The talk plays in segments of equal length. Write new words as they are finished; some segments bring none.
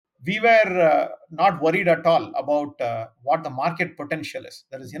we were not worried at all about what the market potential is.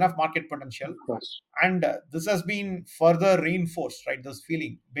 There is enough market potential, Of course. and this has been further reinforced, right? This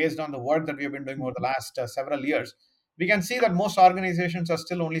feeling based on the work that we have been doing over the Mhm. last several years. We can see that most organizations are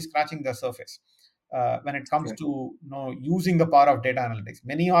still only scratching the surface when it comes Right. to using the power of data analytics.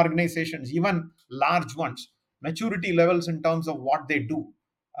 Many organizations, even large ones, maturity levels in terms of what they do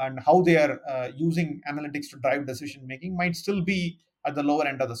and how they are using analytics to drive decision making might still be at the lower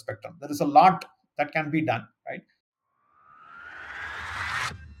end of the spectrum. There is a lot that can be done, right?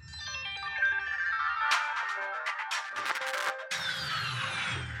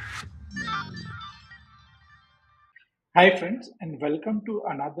 Hi, friends, and welcome to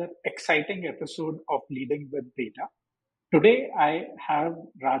another exciting episode of Leading with Data. Today, I have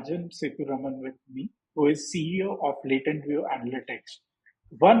Rajan Sethuraman with me, who is CEO of Latent View Analytics,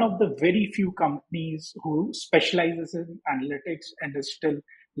 one of the very few companies who specializes in analytics and is still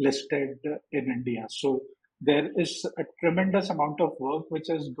listed in India. So there is a tremendous amount of work which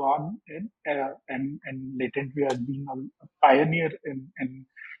has gone in, and Latent View has been a pioneer in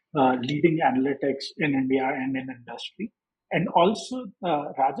leading analytics in India and in industry. And also,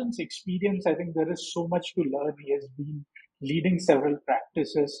 Rajan's experience, I think there is so much to learn. He has been leading several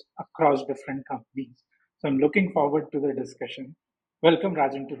practices across different companies. So I'm looking forward to the discussion. Welcome,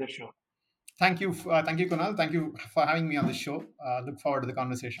 Rajan, to the show. Thank you, Kunal. Thank you for having me on the show. Look forward to the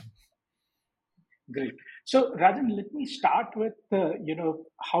conversation. Great. So, Rajan, let me start with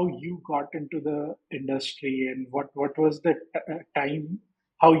how you got into the industry and what was the time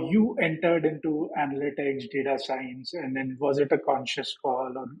how you entered into analytics, data science, and then was it a conscious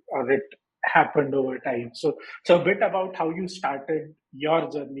call or it happened over time? So a bit about how you started your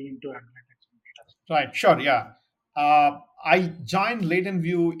journey into analytics and data Right, sure, yeah. I joined Latent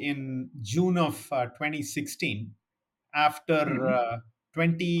View in June of 2016 after science.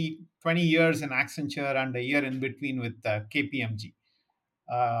 20 years in Accenture and a year in between with KPMG.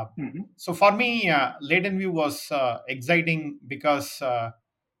 Uh, Hmm. so for me, Latent View was exciting because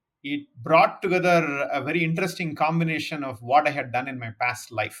it brought together a very interesting combination of what I had done in my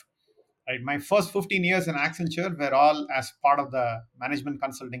past life. Right, my first 15 years in Accenture were all as part of the management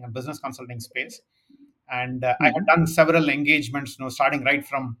consulting and business consulting space, and I Hmm. had done several engagements, starting right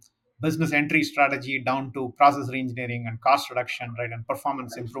from business entry strategy down to process reengineering and cost reduction, right, and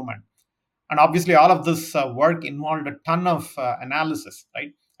performance improvement. And obviously, all of this work involved a ton of analysis,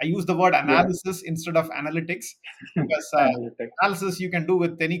 right? I use the word Yeah. analysis instead of analytics because Analytics. analysis you can do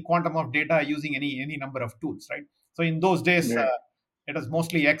with any quantum of data using any number of tools, right? So in those days, Right. it was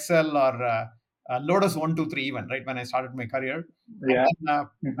mostly Excel or Lotus 123 even, right, when I started my career. And Yeah. then pen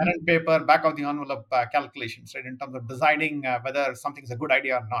Hmm. and paper, back of the envelope calculations, right, in terms of deciding whether something's a good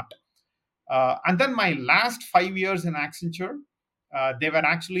idea or not. And then my last 5 years in Accenture, they were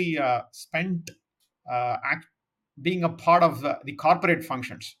actually spent act, being a part of the corporate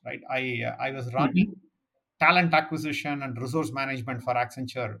functions, right? I was running Hmm. talent acquisition and resource management for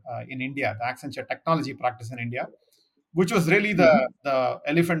Accenture in India, the Accenture technology practice in India, which was really Hmm. the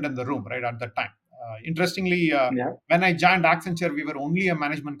elephant in the room, right, at that time. Interestingly, Yeah. when I joined Accenture, we were only a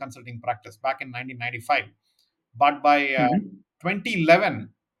management consulting practice back in 1995. But by Hmm.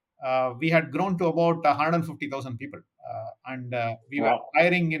 2011, we had grown to about 150,000 people, and we were Wow.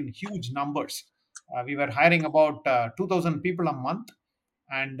 hiring in huge numbers. We were hiring about 2,000 people a month,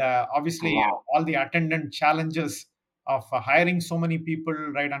 and obviously Wow. all the attendant challenges of hiring so many people,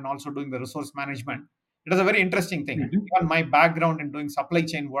 right, and also doing the resource management. It is a very interesting thing. Hmm. Given my background in doing supply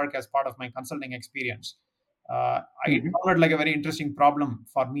chain work as part of my consulting experience, it Hmm. sounded like a very interesting problem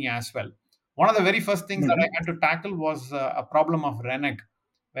for me as well. One of the very first things that I Hmm. had to tackle was a problem of renege,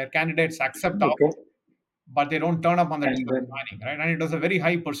 where candidates accept Okay. offers but they don't turn up on the day And of then, joining, right? And it was a very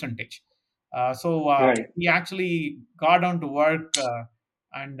high percentage. So right. we actually got down to work,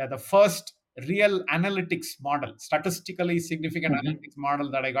 and the first real analytics model, statistically significant Hmm. analytics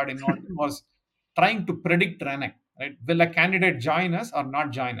model that I got involved in was trying to predict reneg, right? Will a candidate join us or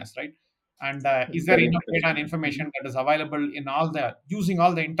not join us, right? And is there Very enough data and interesting. Hmm. information that is available in all the using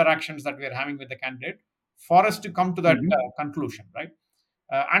all the interactions that we are having with the candidate for us to come to that Hmm. conclusion, right?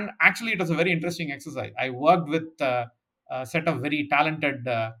 And actually, it was a very interesting exercise. I worked with a set of very talented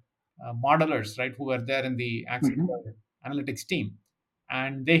modelers, right, who were there in the Hmm. Accenture analytics team,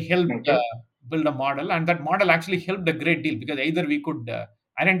 and they helped Okay. build a model. And that model actually helped a great deal because either we could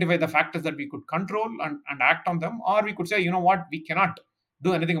identify the factors that we could control and act on them, or we could say, you know what, we cannot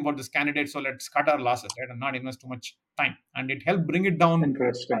do anything about this candidate, so let's cut our losses, right, and not invest too much time. And it helped bring it down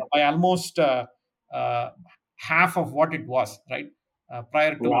Interesting. by almost uh, half of what it was, right,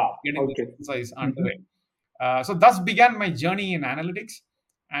 prior to Wow. getting this Okay. exercise Hmm. underway. So thus began my journey in analytics.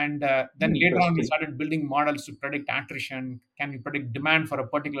 And then later on, we Interesting. started building models to predict attrition. Can we predict demand for a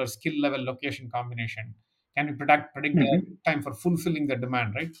particular skill level location combination? Can we predict the Mm-hmm. time for fulfilling the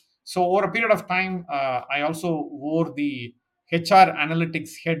demand, right? So over a period of time, I also wore the HR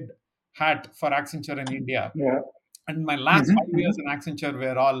analytics head hat for Accenture in India, Yeah. and my last Mm-hmm. 5 years in Accenture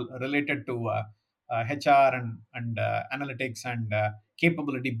were all related to HR and analytics and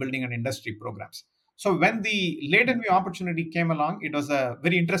capability building and industry programs. So when the latent view opportunity came along, it was a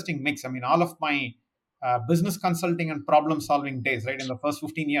very interesting mix. I mean, all of my business consulting and problem solving days, right, in the first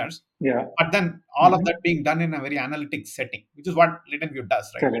 15 years, Yeah. but then all of Mm-hmm. that being done in a very analytic setting, which is what latent view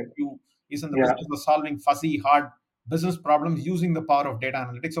does, right? Correct. Latent view is in the Yeah. business of solving fuzzy, hard business problems using the power of data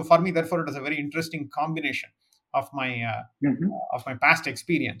analytics. So for me, therefore, it is a very interesting combination of Mm-hmm. my past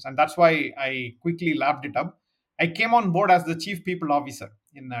experience, and that's why I quickly lapped it up. I came on board as the chief people officer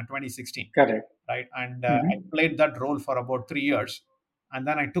in 2016, Correct. right, and I Mm-hmm. played that role for about 3 years, and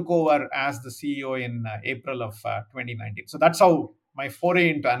then I took over as the CEO in April of 2019. So that's how my foray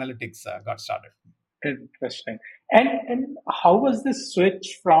into analytics got started. Interesting. And how was this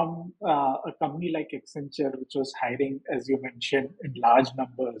switch from a company like Accenture, which was hiring, as you mentioned, in large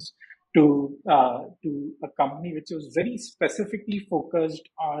numbers, to a company which was very specifically focused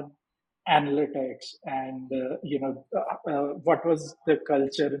on analytics? And what was the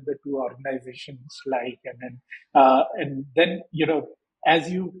culture in the two organizations like? And then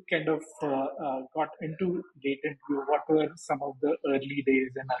as you kind of got into latent view, what were some of the early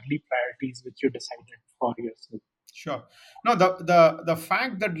days and early priorities which you decided for yourself? Sure. No, the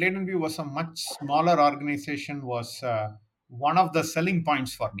fact that View was a much smaller organization was one of the selling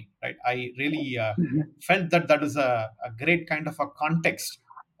points for me. Right, I really Mhm. felt that that is a great kind of a context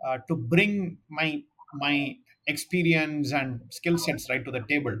to bring my experience and skill sets right to the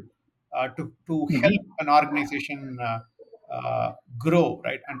table, to help Mhm. an organization grow,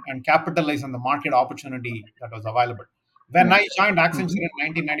 right, and capitalize on the market opportunity that was available. When I Yes. joined Accenture Mhm. in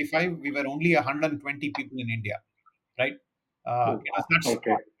 1995, we were only 120 people in India, right? Oh, It was wow. that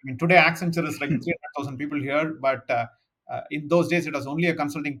Okay. small. I mean, today Accenture is like 300,000 people here, but in those days it was only a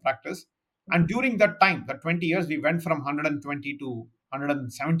consulting practice. And during that time, that 20 years, we went from 120 to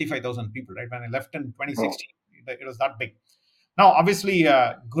 175,000 people, right? When I left in Oh, 2016, it was that big. Now, obviously,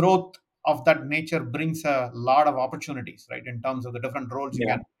 growth of that nature brings a lot of opportunities, right? In terms of the different roles you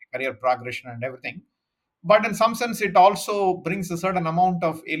yeah. can, career progression and everything, but in some sense it also brings a certain amount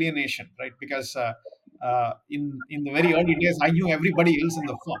of alienation, right? Because in the very early days I knew everybody else in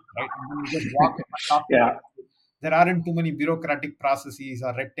the firm, right? And then you just walk up and talk to Yeah. people. There aren't too many bureaucratic processes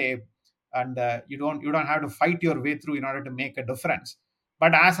or red tape, and you don't have to fight your way through in order to make a difference.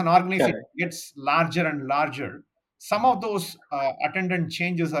 But as an organization Correct. gets larger and larger, some of those attendant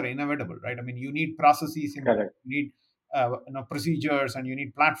changes are inevitable, right? I mean, you need processes in place, Correct. you need procedures, and you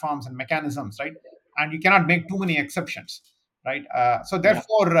need platforms and mechanisms, right? And you cannot make too many exceptions, right? So Yeah.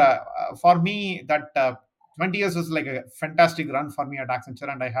 therefore, for me, that 20 years was like a fantastic run for me at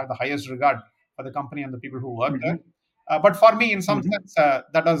Accenture, and I have the highest regard for the company and the people who work there. Hmm. But for me, in some Hmm. sense,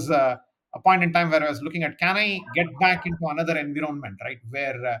 that was a point in time where I was looking at, can I get back into another environment, right,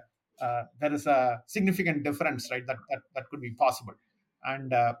 where there is a significant difference, right, that could be possible.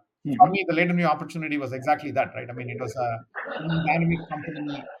 And for Hmm. me, the latent new opportunity was exactly that, right? I mean, it was a young, dynamic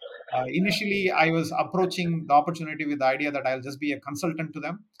company. Initially, I was approaching the opportunity with the idea that I'll just be a consultant to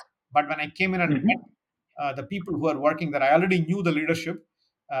them. But when I came in and met Hmm. the people who are working there, I already knew the leadership.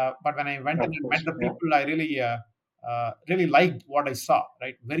 But when I went in Of and met course. the Yeah. people, I really liked what I saw.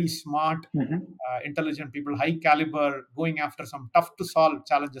 Right, very smart, Hmm. intelligent people, high caliber, going after some tough to solve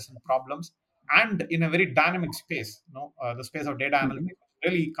challenges and problems, and in a very dynamic space. The space of data Hmm. analytics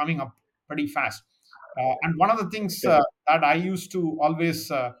really coming up pretty fast. And one of the things Correct. that I used to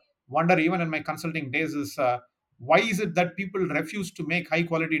always wonder, even in my consulting days, is why is it that people refuse to make high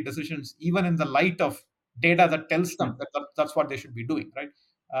quality decisions, even in the light of data that tells them that's what they should be doing, right?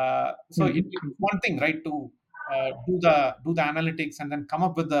 So it's Hmm. one thing, right, to do the analytics and then come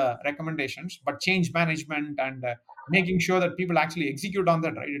up with the recommendations, but change management and making sure that people actually execute on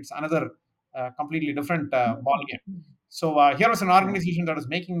that, right? It's another completely different ball game. So here was an Yeah. organization that was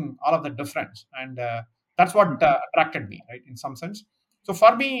making all of the difference, and that's what Hmm. attracted me, right, in some sense. So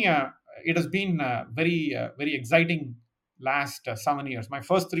for me, it has been very exciting last 7 years. My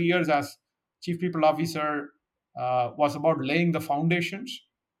first 3 years as chief people officer was about laying the foundations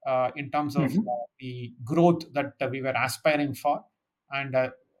in terms of Hmm. the growth that we were aspiring for, and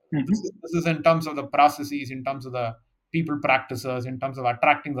Hmm. this is in terms of the processes, in terms of the people practices, in terms of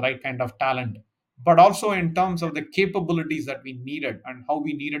attracting the right kind of talent, but also in terms of the capabilities that we needed and how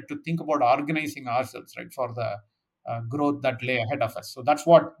we needed to think about organizing ourselves, right, for the growth that lay ahead of us. So that's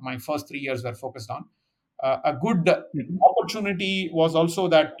what my first 3 years were focused on. A good Mhm. opportunity was also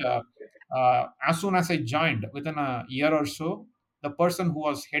that as soon as I joined, within a year or so, the person who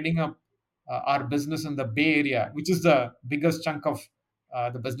was heading up our business in the Bay Area, which is the biggest chunk of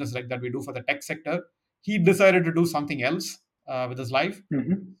the business like that we do for the tech sector, he decided to do something else with his life.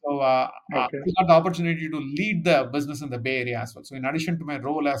 Mhm. So Okay. I got the opportunity to lead the business in the Bay Area as well. So in addition to my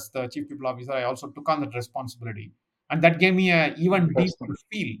role as the chief people officer, I also took on that responsibility, and that gave me a even deeper Interesting.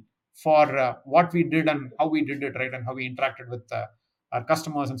 feel for what we did and how we did it, right, and how we interacted with our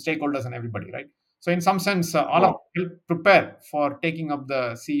customers and stakeholders and everybody, right. So in some sense, all of Wow. us helped prepare for taking up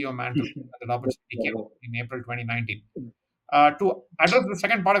the CEO mantle. That opportunity came Wow. in April 2019. To address the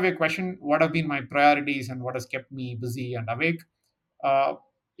second part of your question, what have been my priorities and what has kept me busy and awake? Uh,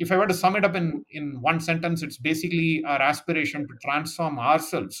 if I were to sum it up in one sentence, it's basically our aspiration to transform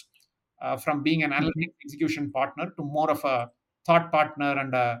ourselves from being an Mhm. analytics execution partner to more of a thought partner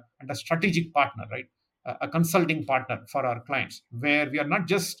and a strategic partner, right? A consulting partner for our clients, where we are not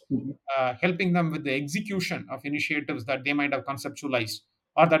just Mhm. helping them with the execution of initiatives that they might have conceptualized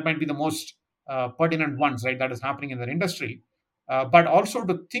or that might be the most pertinent ones, right, that is happening in their industry, but also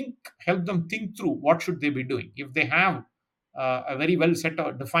to help them think through what should they be doing if they have a very well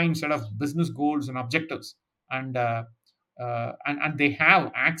defined set of business goals and objectives, and and they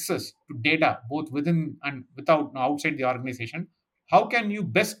have access to data both within and without outside the organization. How can you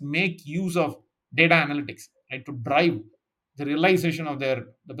best make use of data analytics, right, to drive the realization of the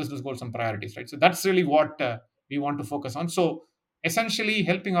business goals and priorities, right? So that's really what we want to focus on. So essentially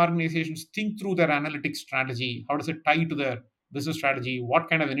helping organizations think through their analytics strategy. How does it tie to their business strategy? What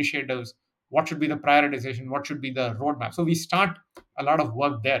kind of initiatives? What should be the prioritization? What should be the roadmap? So we start a lot of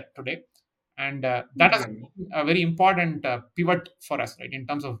work there today, and that has Right. been a very important pivot for us, right, in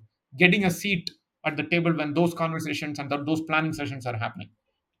terms of getting a seat at the table when those conversations and those planning sessions are happening,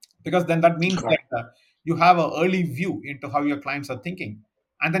 because then that means Right. that you have an early view into how your clients are thinking,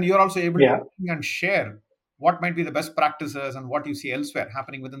 and then you're also able to Yeah. think and share what might be the best practices and what you see elsewhere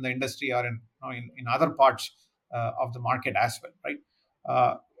happening within the industry or in other parts of the market as well, right.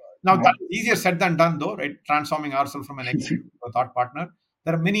 uh, Now Yeah. that is easier said than done, though, right, transforming ourselves from an executive to a thought partner.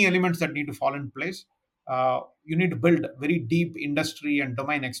 There are many elements that need to fall in place. You need to build very deep industry and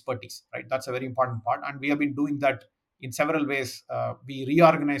domain expertise, right? That's a very important part, and we have been doing that in several ways. We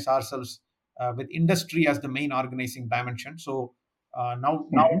reorganize ourselves with industry as the main organizing dimension. So now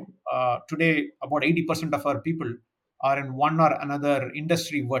Mhm. today, about 80% of our people are in one or another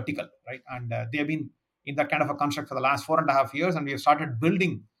industry vertical, right? And they have been in that kind of a construct for the last 4.5 years, and we have started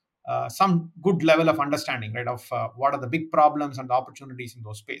building some good level of understanding, right, of what are the big problems and the opportunities in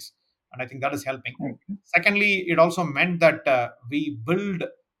those space. And I think that is helping. Okay. Secondly, it also meant that we build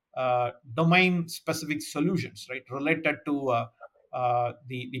domain specific solutions, right, related to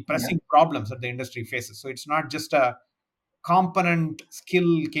the Yeah. pressing problems that the industry faces. So it's not just a component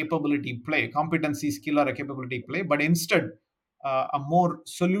skill capability play, competency skill or a capability play, but instead a more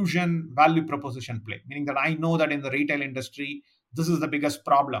solution value proposition play, meaning that I know that in the retail industry, this is the biggest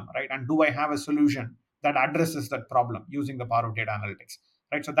problem, right? And do I have a solution that addresses that problem using the power of data analytics,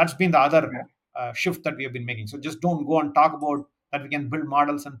 right? So that's been the other Yeah. shift that we have been making. So just don't go and talk about that we can build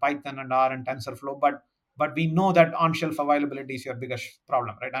models in Python and R and TensorFlow, but we know that on-shelf availability is your biggest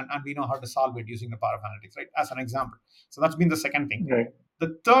problem, right? And we know how to solve it using the power of analytics, right? As an example. So that's been the second thing. Right.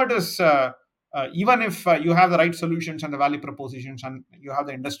 The third is even if you have the right solutions and the value propositions and you have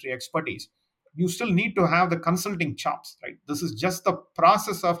the industry expertise, you still need to have the consulting chops, right? This is just the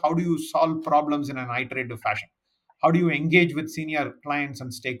process of how do you solve problems in an iterative fashion. How do you engage with senior clients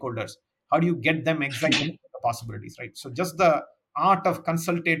and stakeholders? How do you get them excited Mhm. about the possibilities, right? So just the art of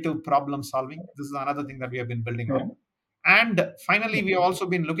consultative problem solving. This is another thing that we have been building Yeah. on. And finally, we have Okay. also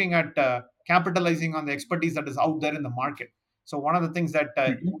been looking at capitalizing on the expertise that is out there in the market. So one of the things that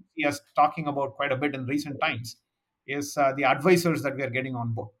Mhm. you see us talking about quite a bit in recent times is the advisors that we are getting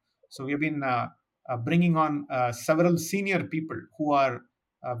on board. So we have been bringing on several senior people who are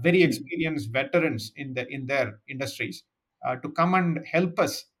very Mhm. experienced veterans in their industries to come and help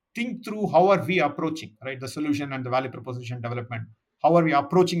us think through how are we approaching, right, the solution and the value proposition development. How are we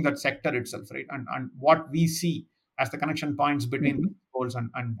approaching that sector itself, right, and what we see as the connection points between Mhm. goals and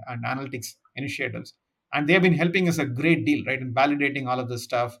analytics initiatives. And they have been helping us a great deal, right, in validating all of this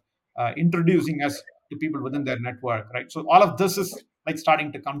stuff, introducing us to people within their network, right? So all of this is like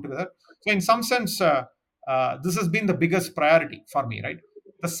starting to come together. So in some sense, this has been the biggest priority for me, right?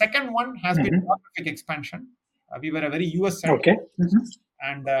 The second one has been Mhm. geographic expansion. We were a very US centric, Okay. Mhm.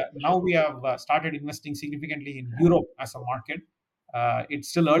 and now we have started investing significantly in Europe as a market. It's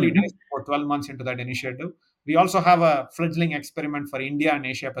still early days, Mhm. for 12 months into that initiative. We also have a fledgling experiment for India and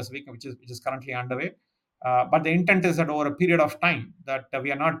Asia Pacific, which is currently underway. But the intent is that over a period of time, that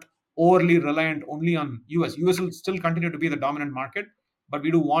we are not overly reliant only on US. US will still continue to be the dominant market, but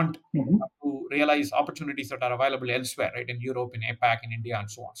we do want Mhm. to realize opportunities that are available elsewhere, right? In Europe, in APAC, in India, and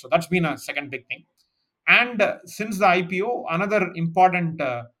so on. So that's been a second big thing. And since the IPO, another important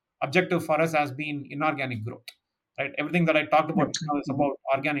objective for us has been inorganic growth. Right, everything that I talked about Okay. now is Mhm. about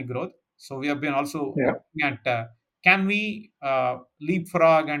organic growth. So we have been also Yeah. looking at can we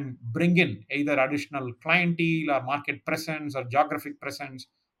leapfrog and bring in either additional clientele or market presence or geographic presence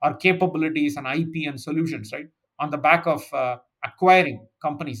or capabilities and IP and solutions, right? On the back of acquiring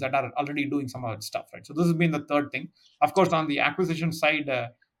companies that are already doing some of that stuff, right? So this has been the third thing. Of course, on the acquisition side,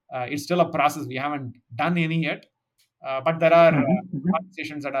 it's still a process. We haven't done any yet, but there are Mhm. Mhm.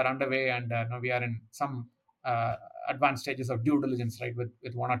 conversations that are underway, and now we are in some uh, advanced stages of due diligence, right,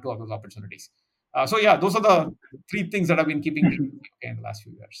 with one or two of those opportunities. So yeah, those are the three things that have been keeping me Mhm. okay in the last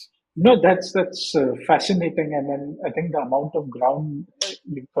few years. No, that's fascinating, and then I think the amount of ground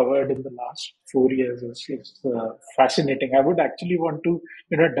you've covered in the last 4 years is fascinating. I would actually want to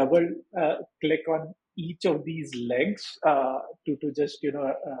double click on each of these legs to just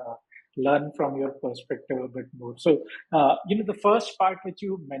learn from your perspective a bit more. So the first part which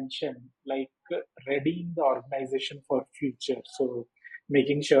you mentioned, like readying the organization for future. So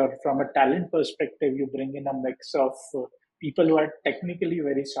making sure from a talent perspective you bring in a mix of people who are technically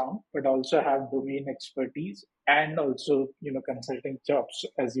very sound but also have domain expertise and also consulting jobs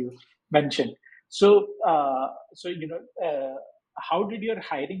as you mentioned. So how did your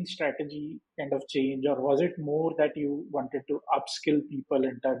hiring strategy kind of change, or was it more that you wanted to upskill people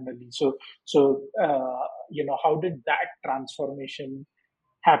internally? So how did that transformation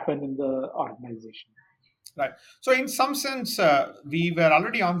happen in the organization? Right. So, in some sense, we were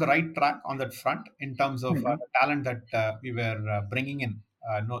already on the right track on that front in terms of Hmm. the talent that we were bringing in,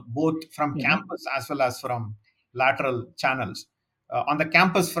 no, both from Hmm. campus as well as from lateral channels. On the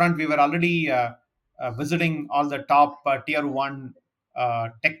campus front, we were already visiting all the top tier one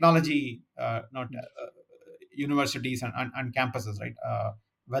technology not, universities and campuses, right?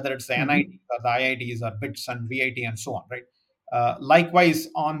 Whether it's the Hmm. NITs or the IITs or BITS and VIT and so on, right? Likewise,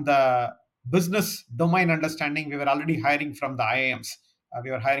 on the business domain understanding, we were already hiring from the IIMs.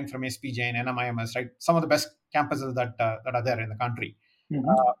 We were hiring from SPJ and NMIMS, right? Some of the best campuses that are there in the country. Hmm.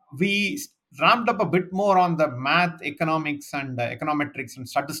 We ramped up a bit more on the math, economics, and econometrics and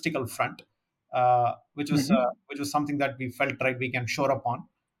statistical front, which was something that we felt right we can shore up on.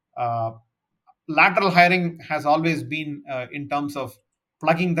 Uh, Lateral hiring has always been in terms of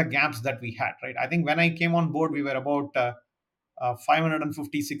plugging the gaps that we had, right? I think when I came on board, we were about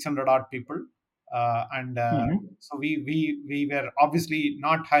 550, 600 odd people. And Hmm. so we were obviously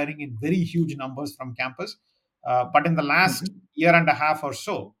not hiring in very huge numbers from campus. But in the last Hmm. year and a half or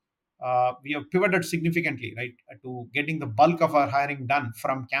so, we have pivoted significantly, right, to getting the bulk of our hiring done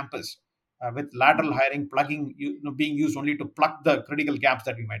from campus, with lateral hiring being used only to plug the critical gaps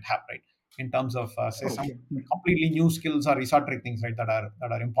that we might have, right, in terms of say some Okay. completely new skills or esoteric things, right, that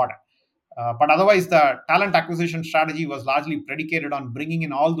are important. But otherwise, the talent acquisition strategy was largely predicated on bringing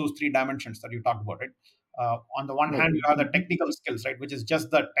in all those three dimensions that you talked about, right? On the one hand, Okay. you have the Hmm. technical skills, right, which is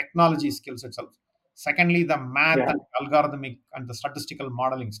just the technology skills itself. Secondly, the math Yeah. and algorithmic and the statistical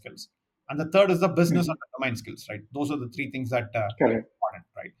modeling skills. And the third is the business and Hmm. the domain skills, right? Those are the three things that are Correct. important,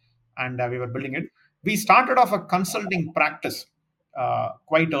 right? And we were building it. We started off a consulting practice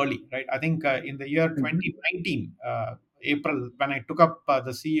quite early, right? I think in the year Hmm. 2019, April, when I took up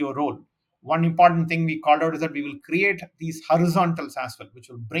the CEO role, one important thing we called out is that we will create these horizontals as well, which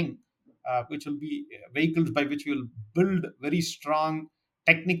will be vehicles by which we will build very strong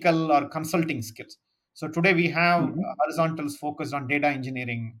technical or consulting skills. So today we have Hmm. horizontals focused on data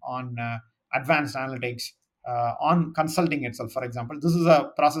engineering, on advanced analytics, on consulting itself. For example, this is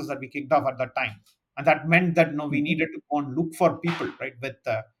a process that we kicked off at that time, and that meant that we Hmm. needed to go and look for people, right, with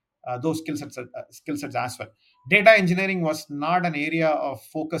those skill sets as well. Data engineering was not an area of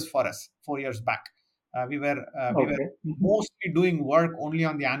focus for us 4 years back. We were Okay. Hmm. mostly doing work only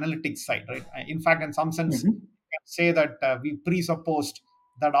on the analytics side, right? In fact, in some sense, Hmm. you can say that we presupposed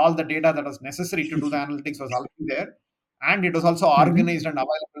that all the data that was necessary to do the analytics was already there, and it was also Hmm. organized and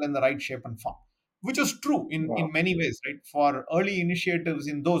available in the right shape and form, which was true in Wow. many ways, right? For early initiatives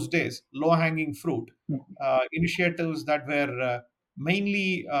in those days, low hanging fruit, initiatives that were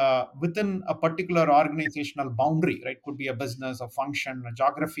mainly within a particular organizational boundary, right? Could be a business, a function, a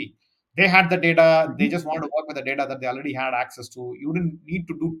geography. They had the data. They just Hmm. wanted to work with the data that they already had access to. You didn't need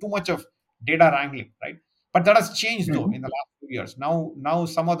to do too much of data wrangling, right? But that has changed though in the Hmm. last few years. Now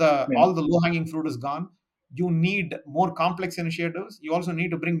some of the Yeah. all the low hanging fruit is gone. you need more complex initiatives. You also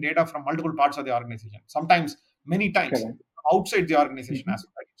need to bring data from multiple parts of the organization. Sometimes, many times, Correct. outside the organization Mm-hmm. as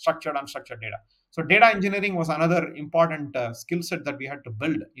well, right? Structured, unstructured data. So data engineering was another important skill set that we had to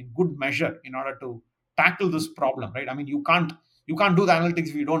build in good measure in order to tackle this problem, right? I mean, you can't do the analytics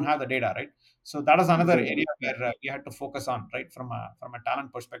if you don't have the data, right? So that is another Data. area Yeah. where we had to focus on, right, from a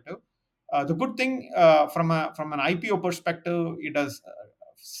talent perspective. The good thing from an IPO perspective, it has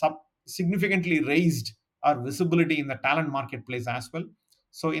significantly raised our visibility in the talent marketplace as well.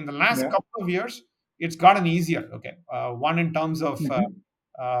 So in the last Yeah. couple of years, it's gotten easier. Okay, one in terms of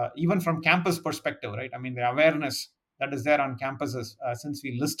Mm-hmm. even from campus perspective, right? I mean, the awareness that is there on campuses since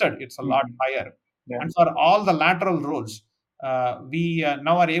we listed, it's a lot Mm-hmm. higher. Yeah. And for all the lateral roles, we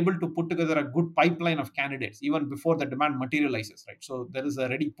now are able to put together a good pipeline of candidates even before the demand materializes, right? So there is a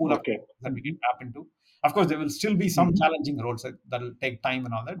ready pool of Okay. candidates that we can Mm-hmm. tap into. Of course, there will still be some Mm-hmm. challenging roles that will take time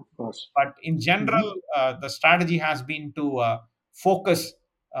and all that. Of course. But in Mm-hmm. general, the strategy has been to focus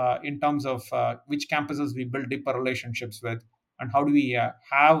in terms of which campuses we build deeper relationships with, and how do we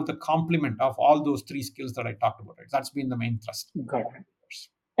have the complement of all those three skills that I talked about. Right? That's been the main thrust. Got it.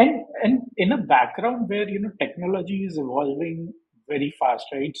 And in a background where technology is evolving very fast,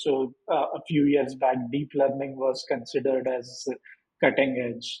 right? So a few years back, deep learning was considered as cutting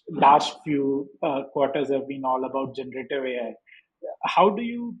edge. Last few quarters have been all about generative AI. How do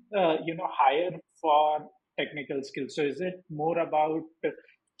you hire for technical skills? So is it more about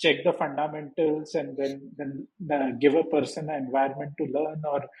check the fundamentals and then give a person an environment to learn,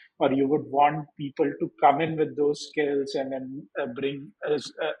 or you would want people to come in with those skills and then bring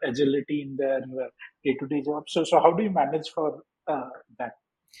agility in their day-to-day job? So how do you manage for that?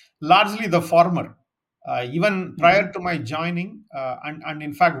 Largely the former. Even Mm-hmm. prior to my joining, and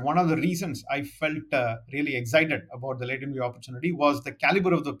in fact, one of the reasons I felt really excited about the latent view opportunity was the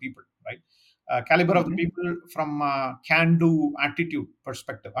caliber of the people, right? Caliber of the Mm-hmm. people from a can-do attitude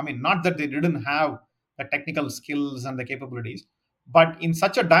perspective. I mean, not that they didn't have the technical skills and the capabilities, but in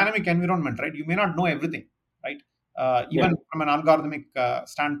such a dynamic environment, right? You may not know everything, right? Yeah. Even from an algorithmic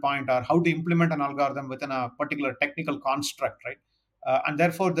standpoint, or how to implement an algorithm within a particular technical construct, right? And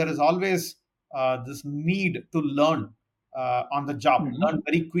therefore there is always this need to learn on the job, Mm-hmm. learn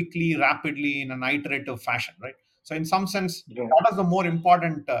very quickly, rapidly, in an iterative fashion, right? So in some sense, Right. that is the more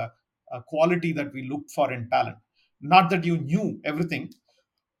important quality that we look for in talent. Not that you knew everything,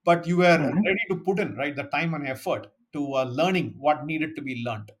 but you were Mm-hmm. ready to put in, right, the time and effort to learning what needed to be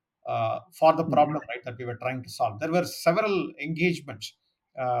learned for the Mm-hmm. problem, right, that we were trying to solve. There were several engagements,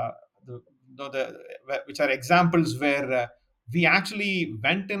 uh, the, which are examples where we actually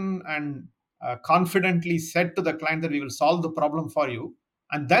went in and confidently said to the client that we will solve the problem for you,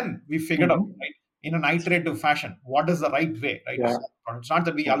 and then we figured out, Mm-hmm. right, in an iterative fashion, what is the right way, right, to Yeah. solve the problem. It's not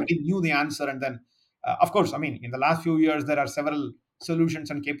that we Got it. already knew the answer and then of course, I mean, in the last few years, there are several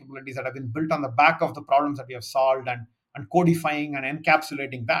solutions and capabilities that have been built on the back of the problems that we have solved, and codifying and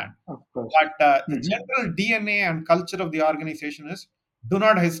encapsulating that. Of course. But the Mm-hmm. general DNA and culture of the organization is do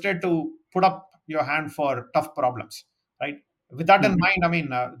not hesitate to put up your hand for tough problems, right? With that in Mm-hmm. mind, I mean,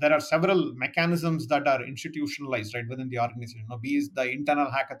 there are several mechanisms that are institutionalized, right, within the organization. Be it the internal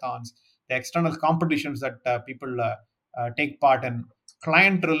hackathons, the external competitions that people take part in,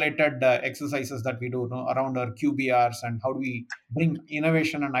 client-related exercises that we do, around our QBRs, and how do we bring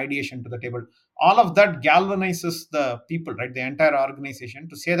innovation and ideation to the table. All of that galvanizes the people, right, the entire organization,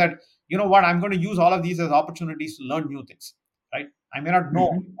 to say that, you know what, I'm going to use all of these as opportunities to learn new things, right? I may not know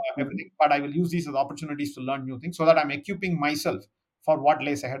Mm-hmm. Mm-hmm. everything, but I will use these as opportunities to learn new things, so that I'm equipping myself for what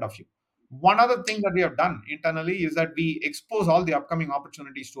lays ahead of you. One other thing that we have done internally is that we expose all the upcoming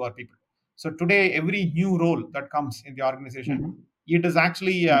opportunities to our people. So today, every new role that comes in the organization, Mm-hmm. it is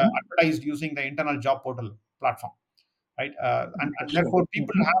actually Mm-hmm. advertised using the internal job portal platform, right? And Interesting. therefore,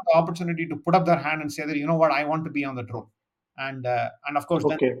 people Mm-hmm. have the opportunity to put up their hand and say that, you know what, I want to be on that role, and of course,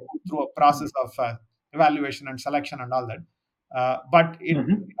 then Okay. go through a process of evaluation and selection and all that. But it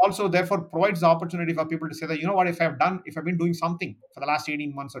Mm-hmm. also therefore provides the opportunity for people to say that, you know what, if I've been doing something for the last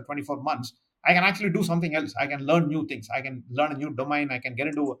 18 months or 24 months, I can actually do something else. I can learn new things. I can learn a new domain. I can get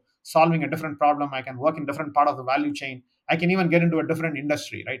into solving a different problem. I can work in different part of the value chain. I can even get into a different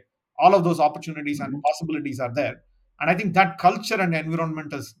industry, right? All of those opportunities and Mm-hmm. possibilities are there. And I think that culture and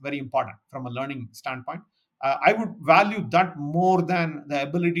environment is very important from a learning standpoint. I would value that more than the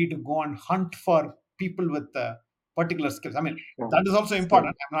ability to go and hunt for people with particular skills. I mean, Sure. that is also Sure.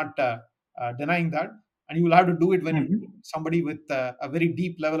 important. I'm not denying that. And you will have to do it when you need Mm-hmm. somebody with a very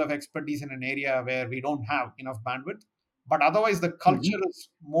deep level of expertise in an area where we don't have enough bandwidth. But otherwise, the culture Mm-hmm. is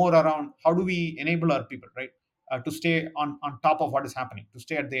more around how do we enable our people, right, to stay on top of what is happening, to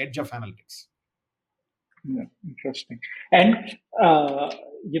stay at the edge of analytics. Yeah, interesting. And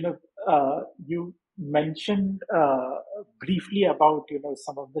you mentioned briefly about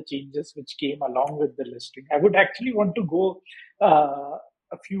some of the changes which came along with the listing. I would actually want to go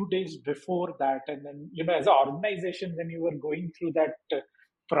a few days before that, and then as an organization, when you were going through that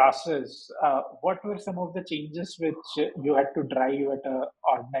process, what were some of the changes which you had to drive at a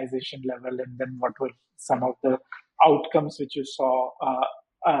organization level, and then what were some of the outcomes which you saw?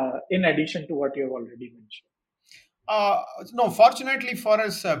 In addition to what you have already mentioned. Uh, no, fortunately for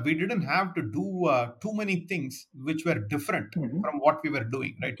us, we didn't have to do too many things which were different Hmm. from what we were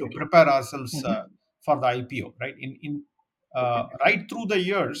doing, right? To Okay. prepare ourselves Hmm. for the IPO, right? In Okay. right through the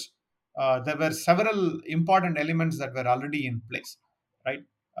years, there were several important elements that were already in place, right?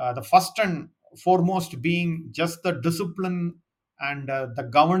 The first and foremost being just the discipline and the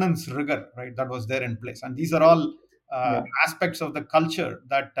governance rigor, right? That was there in place, and these are all Yeah. aspects of the culture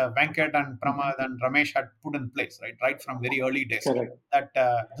that Venkat and Hmm. Pramad and Ramesh had put in place, right from very early days. Correct. That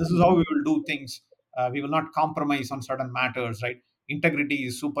this is how Hmm. we will do things. We will not compromise on certain matters, right? Integrity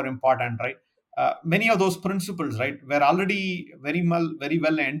is super important, right? Many of those principles, right, were already very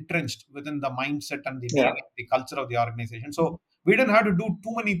well entrenched within the mindset and the Yeah. DNA, the culture of the organization. So we didn't have to do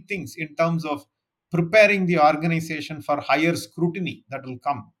too many things in terms of preparing the organization for higher scrutiny that will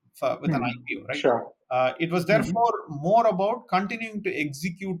come with an Hmm. IPO, right? Sure. It was Hmm. therefore more about continuing to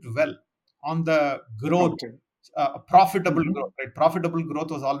execute well on the growth, Okay. profitable Hmm. growth. Right, profitable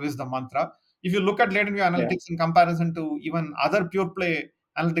growth was always the mantra. If you look at Latent View Yeah. Analytics in comparison to even other pure play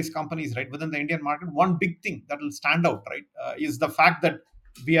analytics companies, right, within the Indian market, one big thing that will stand out, right, is the fact that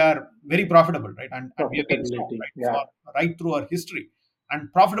we are very profitable, right, and we have been so, Profitability. right, Yeah. for right through our history.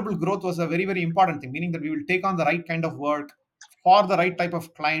 And profitable growth was a very important thing, meaning that we will take on the right kind of work for the right type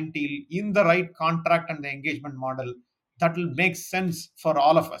of clientele in the right contract and the engagement model that will make sense for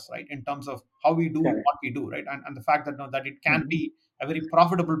all of us, right, in terms of how we do Correct. what we do, right, and the fact that no, that it can Hmm. be a very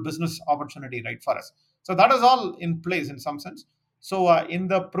profitable business opportunity, right, for us. So that is all in place in some sense. So in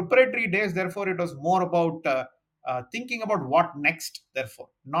the preparatory days, therefore, it was more about thinking about what next, therefore,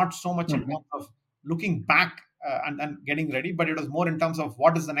 not so much in Hmm. terms of looking back and getting ready, but it was more in terms of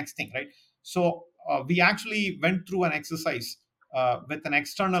what is the next thing, right? So we actually went through an exercise with an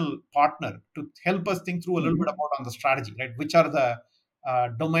external partner to help us think through a little bit Hmm. about on the strategy, right? Which are the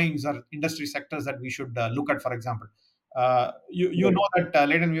domains or industry sectors that we should look at, for example. You Right. know that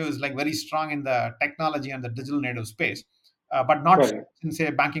Latent View is like very strong in the technology and the digital native space, but not so Correct. much in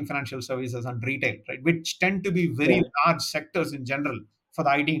say banking, financial services, and retail, right? Which tend to be very Yeah. large sectors in general for the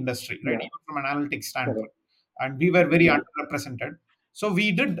IT industry, right? Yeah. Even from an analytics standpoint, Correct. and we were very Yeah. underrepresented. So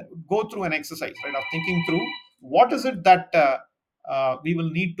we did go through an exercise, right, of thinking through what is it that we will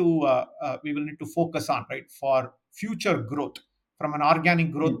need to focus on, right, for future growth from an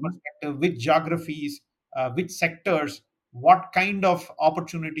organic growth Hmm. perspective. Which geographies, which sectors, what kind of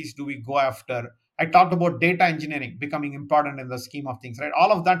opportunities do we go after? I talked about data engineering becoming important in the scheme of things, right?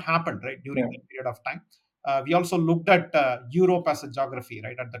 All of that happened, right, during Yeah. that period of time. We also looked at Europe as a geography,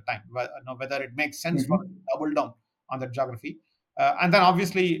 right, at the time, whether it makes sense for us Hmm. to double down on that geography. And then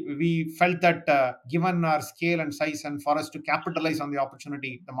obviously we felt that given our scale and size, and for us to capitalize on the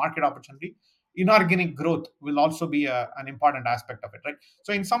opportunity, the market opportunity, inorganic growth will also be an important aspect of it, right?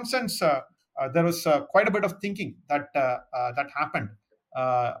 So in some sense, there was quite a bit of thinking that happened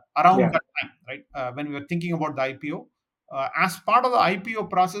around Yeah. that time, right? When we were thinking about the IPO. As part of the IPO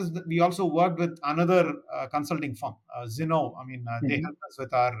process, we also worked with another consulting firm, Zino. I mean, they Hmm. helped us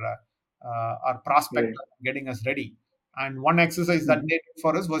with our prospect, Right. getting us ready. And one exercise that Hmm. they did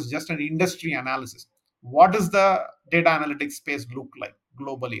for us was just an industry analysis. What does the data analytics space look like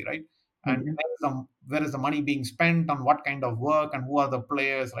globally, right? And Hmm. where is the money being spent on what kind of work, and who are the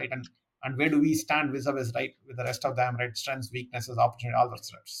players, right? And where do we stand vis-a-vis, right, with the rest of them, right? Strengths, weaknesses, opportunity, all that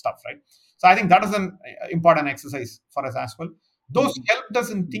stuff, right? So I think that is an important exercise for us as well. Those Hmm. helped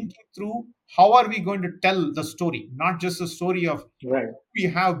us in Hmm. thinking through how are we going to tell the story, not just the story of Right. we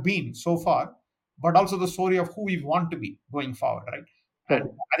have been so far, but also the story of who we want to be going forward, right? And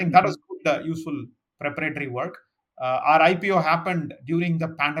Correct. I think that Hmm. was good, useful preparatory work. Our IPO happened during the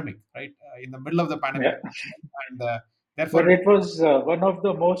pandemic, right? In the middle of the pandemic, Yeah. and therefore But it was one of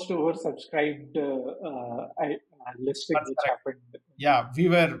the most oversubscribed listing that's which correct. happened. Yeah, we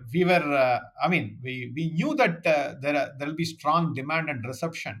were. I mean, we knew that there will be strong demand and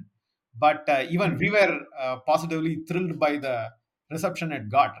reception, but even we Hmm. were positively thrilled by the reception it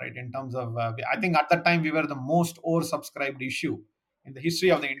got. Right, in terms of, I think at that time we were the most oversubscribed issue in the history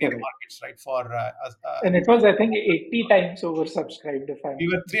of the Indian Correct. markets. Right, for And it was, I think, 80 times oversubscribed, if we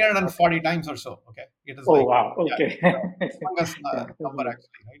I'm were not 340 wrong. times or so. Okay, it is Oh, like, wow. yeah, Okay. it's a humongous Yeah. number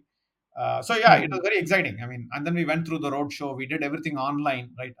actually, right? So yeah, it was Hmm. very exciting. I mean, and then we went through the road show. We did everything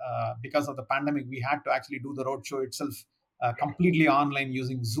online, right? Because of the pandemic, we had to actually do the road show itself completely online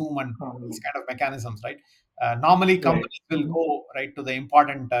using Zoom and these Um, kind of mechanisms, right? Normally, right. companies will Hmm. go right to the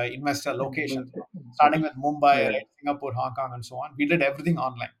important investor And locations, meet and such. starting with Mumbai, Right. right, Singapore, Hong Kong, and so on. We did everything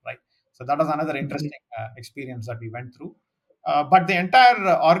online, right? So that was another Hmm. interesting experience that we went through. But the entire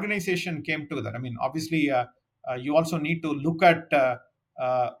organization came together. I mean, obviously, you also need to look at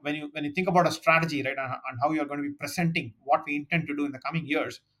when you think about a strategy, right, and how you're going to be presenting what we intend to do in the coming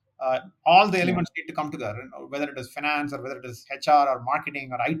years. All the Yeah. elements need to come together, you know, whether it is finance or whether it is HR or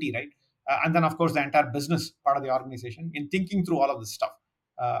marketing or IT, right? And then, of course, the entire business part of the organization in thinking through all of this stuff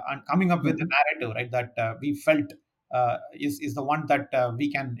and coming up with a Hmm. narrative, right, that we felt is the one that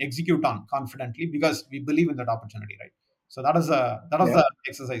we can execute on confidently because we believe in that opportunity, right? So that was Yeah. the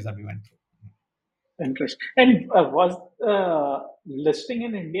exercise that we went through. Interesting. And was listing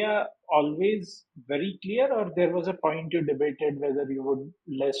in India always very clear, or there was a point you debated whether you would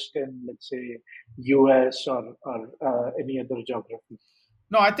list in, let's say, US or any other geography?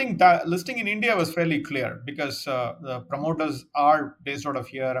 No, I think the listing in India was fairly clear because the promoters are based out of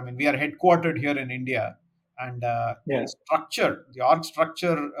here. I mean, we are headquartered here in India, and Yeah. the org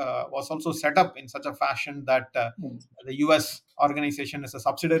structure was also set up in such a fashion that Mm. the US organization is a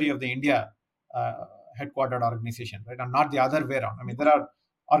subsidiary of the India uh, headquartered organization, right, and not the other way around. I mean, there are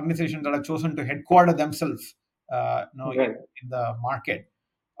organizations that have chosen to headquarter themselves, Right. in the market.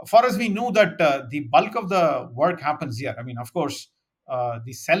 For us, we knew that the bulk of the work happens here. I mean, of course,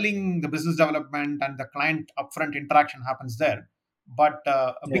 the selling, the business development, and the client upfront interaction happens there. But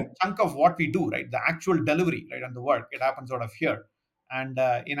a Yeah. big chunk of what we do, right, the actual delivery, right, and the work, it happens out of here. And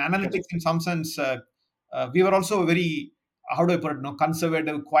in analytics, Correct. in some sense, we were also a very, how do I put it, no,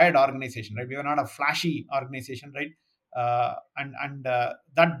 conservative, quiet organization, right? We were not a flashy organization, right? And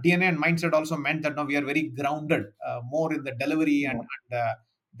that DNA and mindset also meant that now we are very grounded, more in the delivery Yeah. and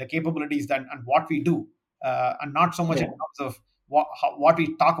the capabilities that and what we do, and not so much in Yeah. terms of what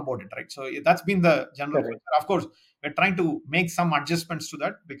we talk about it, right? So that's been the general Correct. culture. Of course, we're trying to make some adjustments to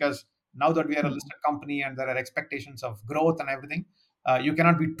that because now that we are a Mhm. listed company and there are expectations of growth and everything, you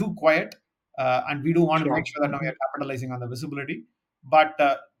cannot be too quiet, and we do want to make Sure. sure that now we Hmm. are capitalizing on the visibility. But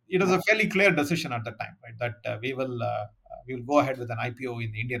it was Yeah. a fairly clear decision at the time, right? That we will go ahead with an IPO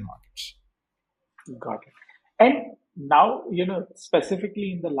in the Indian markets. Got it. And now,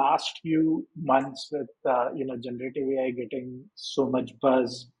 specifically in the last few months with, generative AI getting so much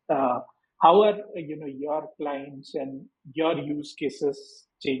buzz, how are, your clients and your use cases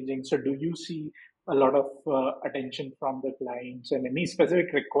changing? So do you see a lot of attention from the clients and any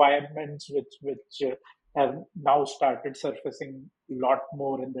specific requirements which have now started surfacing a lot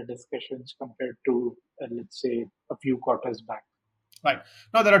more in the discussions compared to, let's say, a few quarters back? Right.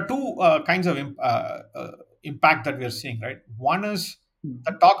 Now, there are two kinds of impact that we are seeing, right? One is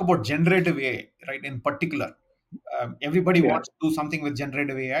the Mhm. talk about generative AI, right? In particular, everybody Yeah. wants to do something with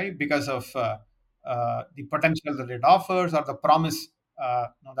generative AI because of the potential that it offers or the promise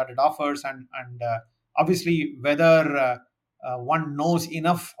that it offers, and obviously whether one knows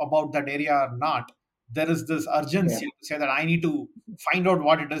enough about that area or not. There is this Yeah. urgency to say that I need to find out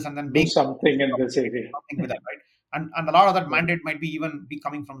what it is and then Do make something in this area. something with that, right? And a lot of that Correct. mandate might be even be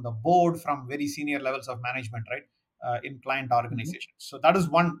coming from the board, from very senior levels of management, right, in client Mhm. organizations. So that is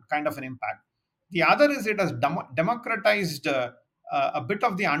one kind of an impact. The other is it has democratized a bit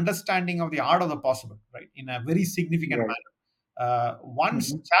of the understanding of the art of the possible, right, in a very significant Right. manner.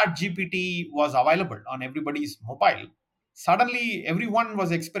 Once Mhm. chat gpt was available on everybody's mobile, suddenly everyone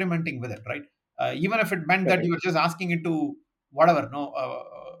was experimenting with it, right? Even if it meant that you Correct. were just asking it to whatever, no,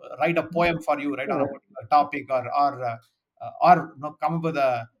 write a poem for you, right, on a Uh, particular topic, or come up with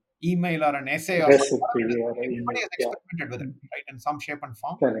a email or an essay or something, whatever it is. Recipe or Everybody email. has Yeah. experimented with it, Mhm. right, in some shape and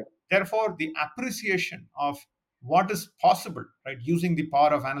form. Correct. Therefore, the appreciation of what is possible, right, using the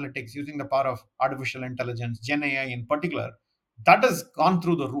power of analytics, using the power of artificial intelligence, Gen AI in particular, that has gone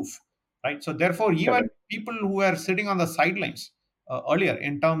through the roof, right? So, therefore, even Correct. people who were sitting on the sidelines earlier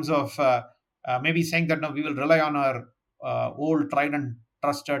in terms of maybe saying that no, we will rely on our old, tried and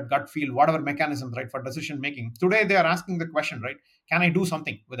trusted gut feel, whatever mechanisms, right, for decision making. Today, they are asking the question, right, can I do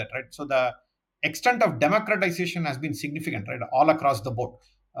something with it, right? So, the extent of democratization has been significant, right, all across the board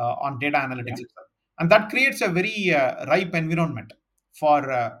on data Yeah. analytics itself, and that creates a very ripe environment for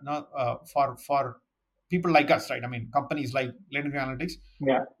for people like us, right? I mean, companies like Latency Analytics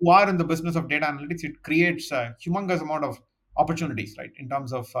Yeah. who are in the business of data analytics. It creates a humongous amount of opportunities, right, in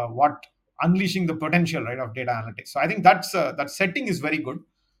terms of what unleashing the potential, right, of data analytics. So I think that setting is very good.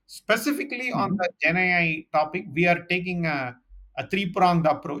 Specifically on Mhm. the Gen AI topic, we are taking a three pronged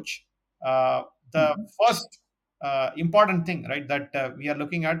approach. Uh, the Mm-hmm. first important thing, right, that we are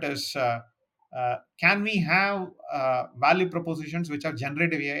looking at is can we have value propositions which are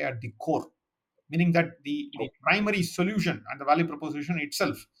generative AI at the core, meaning that the Okay. primary solution and the value proposition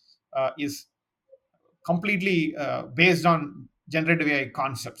itself is completely based on generative AI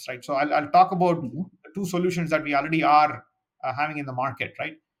concepts, right? So I'll talk about Mm-hmm. the two solutions that we already are having in the market,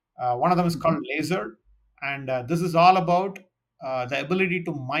 right? One of them is Mm-hmm. called Laser, and this is all about the ability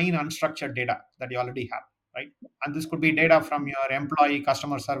to mine unstructured data that you already have, right? And this could be data from your employee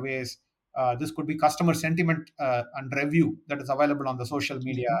customer surveys. This could be customer sentiment and review that is available on the social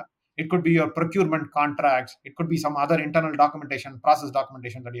media. Mm-hmm. It could be your procurement contracts. It could be some other internal documentation, process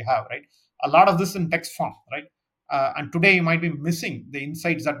documentation that you have, right? A lot of this in text form, right? And today you might be missing the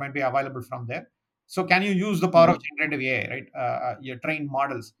insights that might be available from there. So can you use the power of Right. generative AI, right? Your trained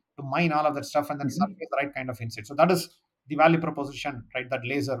models to mine all of that stuff and then Mm-hmm. surface the right kind of insight. So that is the value proposition, right? That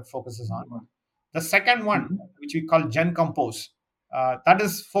Laser focuses on. Mm-hmm. The second one, which we call Gen Compose, that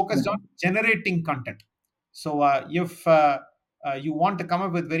is focused on Mm-hmm. generating content. So if you want to come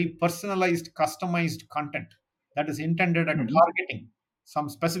up with very personalized, customized content that is intended at Mm-hmm. targeting some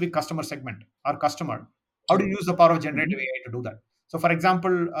specific customer segment or customer, how do you use the power of generative Mm-hmm. AI to do that? So, for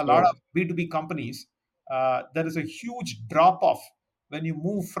example, a lot of Right. B2B companies, there is a huge drop off when you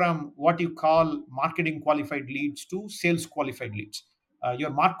move from what you call marketing qualified leads to sales qualified leads. Your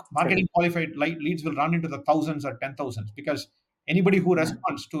marketing Correct. qualified leads will run into the thousands or 10,000s because anybody who Mm-hmm.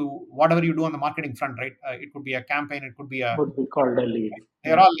 responds to whatever you do on the marketing front, right? It could be a campaign, it could be a, Would be called a lead.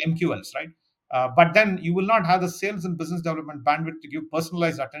 they're Yeah. all MQLs, right? But then you will not have the sales and business development bandwidth to give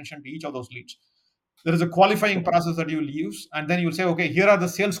personalized attention to each of those leads. There is a qualifying Correct. process that you will use, and then you'll say, okay, here are the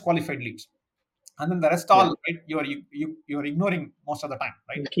sales qualified leads, and then the rest all, Yeah. right, you're ignoring most of the time,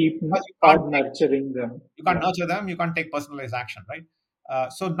 right? And keep Because you can't on nurturing them. you can't Yeah. nurture them, you can't take personalized action, right?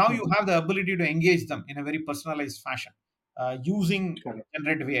 So now you Mm-hmm. have the ability to engage them in a very personalized fashion using Correct.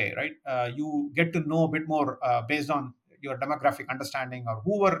 generative AI, right? You get to know a bit more based on your demographic understanding or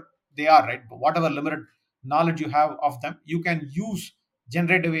whoever they are, right? But whatever limited knowledge you have of them, you can use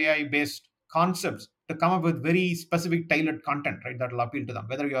generative AI based concepts to come up with very specific tailored content, right? That will appeal to them,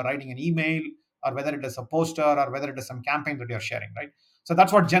 whether you're writing an email or whether it is a poster or whether it is some campaign that you're sharing, right? So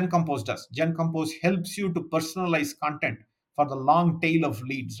that's what Gen Compose does. Gen Compose helps you to personalize content for the long tail of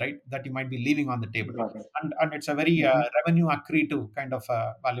leads, right, that you might be leaving on the table. Got it. And it's a very Mm-hmm. revenue accretive kind of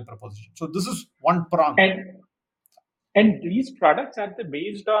value proposition. So this is one prong. And these products are they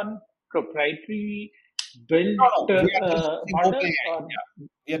based on proprietary No, built no, we are just using model OpenAI. or Yeah.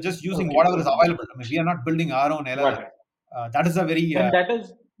 We are just using okay, whatever is open available. I mean, we are not building our own LLM. got it. That is a very And that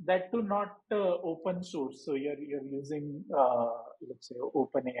is that too not open source. So you're using let's say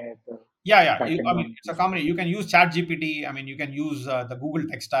OpenAI the yeah, yeah. I backend mean, one. it's a combination. You can use ChatGPT. I mean, you can use the Google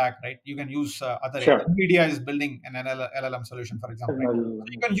Tech Stack, right? You can use other. Sure. NVIDIA is building an LLM solution, for example, right? So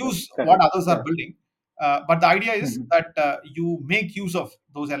you can Sure. use what Correct. others are Yeah. building, but the idea is Mhm. that you make use of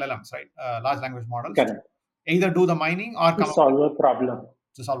those LLMs, right? Large language models to Correct. either do the mining or To come up solve a problem.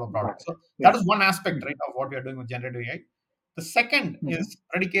 to solve a problem. Got it. So that Yeah. is one aspect, right, Mhm. of what we are doing with generative AI. The second Mhm. is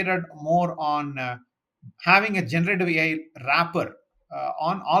predicated more on having a generative AI wrapper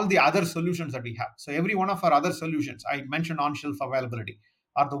on all the other solutions that we have. So every one of our other solutions, I mentioned on-shelf availability,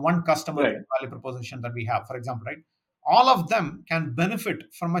 or the one customer Right. value proposition that we have, for example, right? All of them can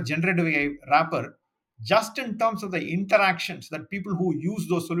benefit from a generative AI wrapper just in terms of the interactions that people who use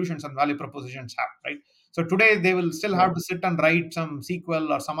those solutions and value propositions have, right? So today they will still have Right. to sit and write some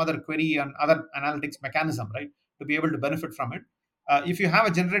SQL or some other query and other analytics mechanism, right, to be able to benefit from it. If you have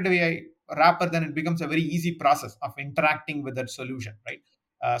a generative AI wrapper, then it becomes a very easy process of interacting with that solution, right?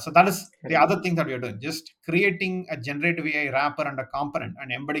 So that is the Correct. other thing that we are doing, just creating a generative AI wrapper and a component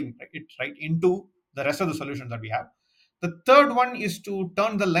and embedding it right into the rest of the solutions that we have. The third one is to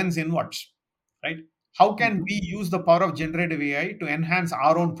turn the lens inwards, right? How can Mhm. we use the power of generative AI to enhance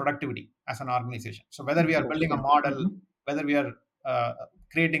our own productivity as an organization? So whether we are building a Interesting. model, Mhm. whether we are uh,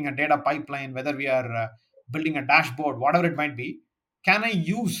 creating a data pipeline, whether we are building a dashboard, whatever it might be, can I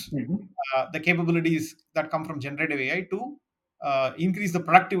use Mhm. the capabilities that come from generative AI to increase the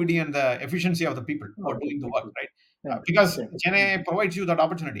productivity and the efficiency of the people who are Of the doing the work, people. right? Because Interesting. Gen AI provides you that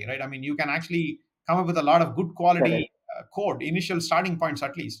opportunity, right? I mean, you can actually come up with a lot of good quality Correct. code, initial starting points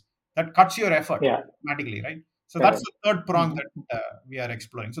at least, that cuts your effort Yeah. automatically, right? So that's Correct. the third prong Mhm. that we are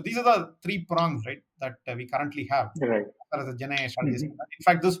exploring. So these are the three prongs, right, that we currently have Right. as far as the Gen AI strategy is Mhm. concerned. In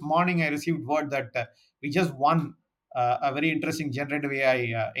fact, this morning I received word that we just won a very interesting generative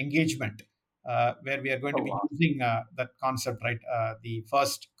AI engagement where we are going Oh to be wow. using that concept, right? The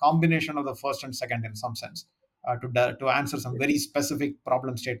first combination of the first and second in some sense. to answer some very specific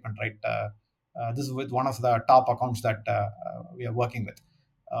problem statement, right? This is with one of the top accounts that we are working with.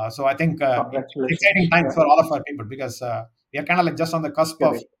 So I think it's exciting Congratulations. times Yeah, for all of our people because we are kind of like just on the cusp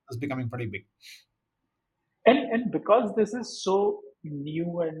of correct. this becoming pretty big. And because this is so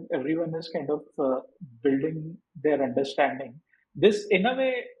new and everyone is kind of building their understanding, this in a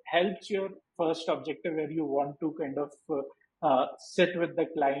way helps your first objective where you want to kind of sit with the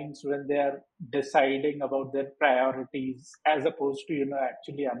clients when they are deciding about their priorities as opposed to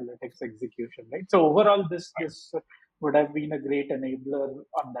actually analytics execution, right? So overall, this would have been a great enabler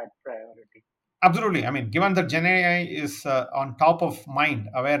on that priority. Absolutely. I mean, given that Gen AI is on top of mind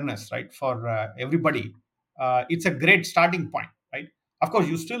awareness, right, for everybody, it's a great starting point, right? Of course,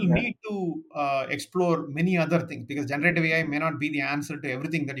 you still Yeah, need to explore many other things because generative AI may not be the answer to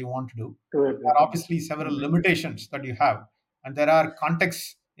everything that you want to do. to There are everything. obviously several Hmm. limitations that you have, and there are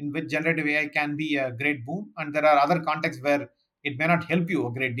contexts in which generative AI can be a great boon, and there are other contexts where it may not help you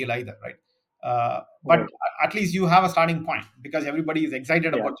a great deal either, right? But Right. at least you have a starting point because everybody is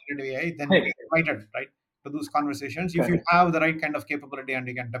excited Yeah. about generative AI. Then you get Exactly. invited, right, to those conversations if you Correct. have the right kind of capability and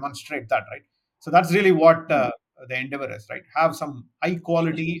you can demonstrate that, right? So that's really what the endeavor is, right? Have some high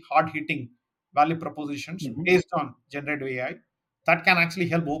quality, hard hitting value propositions Hmm. based on generative AI that can actually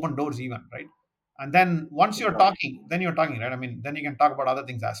help open doors, even, right? And then once you're Got it. talking, then you're talking, right? I mean, then you can talk about other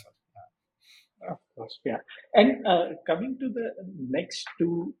things as well. Of course, yeah. And coming to the next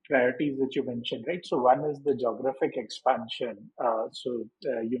two priorities that you mentioned, right? So one is the geographic expansion.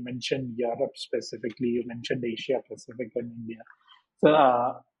 You mentioned Europe specifically, you mentioned Asia Pacific and India. So,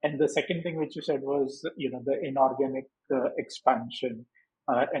 and the second thing which you said was, the inorganic expansion.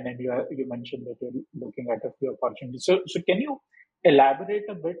 And then you mentioned that you're looking at a few opportunities. So can you elaborate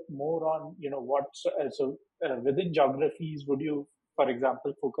a bit more on, within geographies, would you, for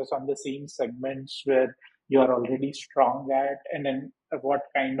example, focus on the same segments where you are already strong at, and then what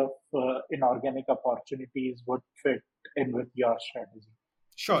kind of inorganic opportunities would fit in with your strategy?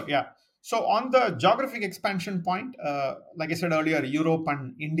 Sure. Yeah. So on the geographic expansion point, like I said earlier, Europe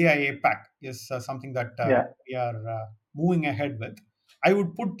and India APAC is something that Yeah. we are moving ahead with. I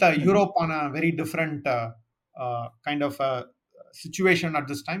would put Hmm. Europe on a very different kind of situation at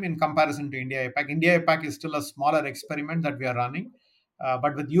this time in comparison to India APAC. India APAC is still a smaller experiment that we are running.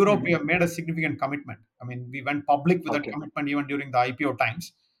 But with Europe, we Hmm. have made a significant commitment. I mean, we went public with that Okay. commitment even during the IPO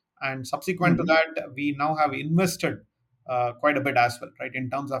times. And subsequent to Hmm. that, we now have invested quite a bit as well, right? In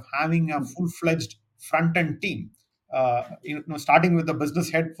terms of having a Hmm. full-fledged front-end team, starting with the business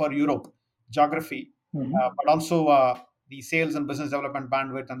head for Europe geography, Hmm. but also the sales and business development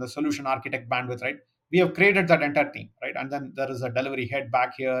bandwidth and the solution architect bandwidth, right? We have created that entire team, right? And then there is a delivery head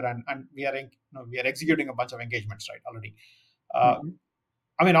back here, and we are executing a bunch of engagements, right, already. Uh, Hmm.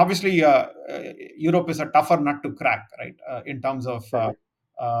 I mean, obviously, Europe is a tougher nut to crack, right? In terms of Correct.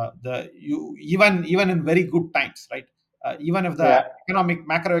 the you even in very good times, right? Even if the Yeah. economic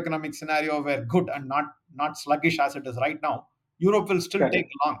macroeconomic scenario were good and not sluggish as it is right now, Europe will still take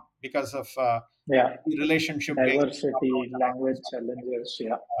Correct. long because of Yeah. the relationship based approach Diversity, and all that language stuff. challenges.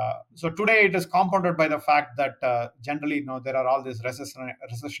 Yeah. So today it is compounded by the fact that generally, there are all these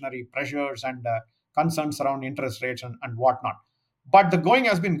recessionary pressures and concerns around interest rates and whatnot. But the going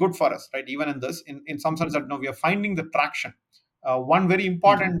has been good for us, right? Even in this, in some sense that we are finding the traction. One very Hmm.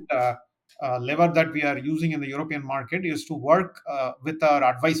 important lever that we are using in the European market is to work with our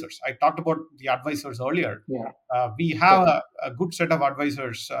advisors. I talked about the advisors earlier. Yeah. We have Correct. a good set of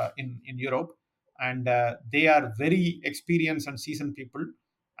advisors in Europe, and they are very experienced and seasoned people,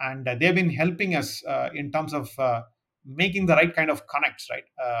 and they've been helping us in terms of making the right kind of connects, right,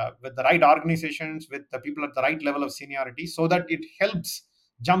 with the right organizations, with the people at the right level of seniority, so that it helps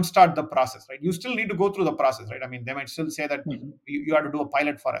jumpstart the process, right? You still need to go through the process, right? I mean, they might still say that Hmm. you have to do a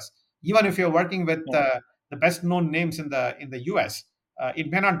pilot for us, even if you're working with Yeah. the best known names in the US.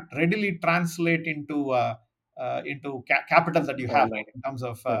 It may not readily translate into capital that you have, Dollar. right, in terms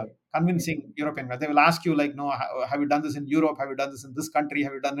of Correct. convincing European. They will ask you like, no, have you done this in Europe? Have you done this in this country?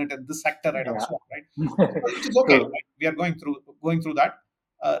 Have you done it in this sector? Right, and Yeah. so on, right? Which is okay, True. right? We are going through that.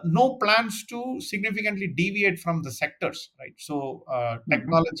 No plans to significantly deviate from the sectors, right? So Hmm.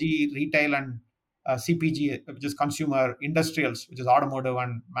 technology, retail, and CPG, which is consumer industrials, which is automotive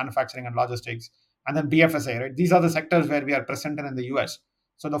and manufacturing and logistics, and then BFSI, right? These are the sectors where we are present in the US.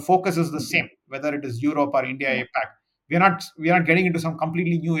 So the focus is the Hmm. same, whether it is Europe or India, Yeah. APAC. We are not getting into some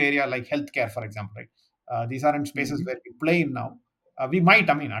completely new area like healthcare, for example, right? These are in spaces Hmm. where we play in now. We might,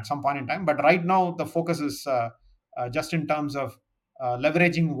 I mean, at some point in time, but right now the focus is just in terms of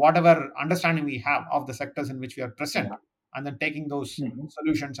leveraging whatever understanding we have of the sectors in which we are present, Yeah. and then taking those Mm-hmm.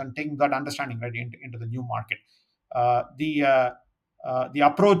 solutions and taking that understanding right into the new market. The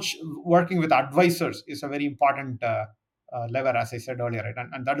approach working with advisors is a very important lever, as I said earlier, right?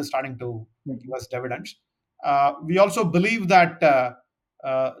 And that is starting to give Mm-hmm. us dividends. We also believe that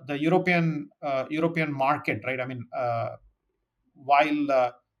the European market, right? I mean,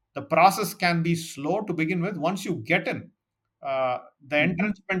 while the process can be slow to begin with, once you get in, the Mm-hmm.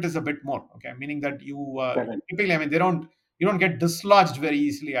 entrenchment is a bit more. Okay, meaning that you Correct. typically, I mean, you don't get dislodged very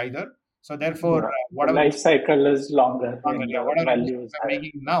easily either. So therefore, Yeah. The whatever life cycle is longer longer. when Yeah, the whatever value investment is we're higher.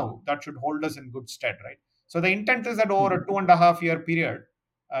 making now, that should hold us in good stead, right? So the intent is that over a Mm-hmm. 2.5 year period,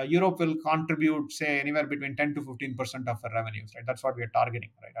 Europe will contribute, say, anywhere between 10 to 15% of our revenues, right? That's what we are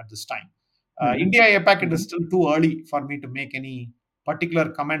targeting, right, at this time. India Mm-hmm. APAC, it is Mm-hmm. still too early for me to make any particular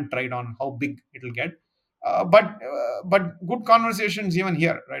comment, right, on how big it'll get. But good conversations even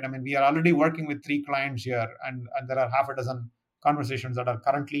here, right? I mean, we are already working with 3 clients here, and there are half a dozen conversations that are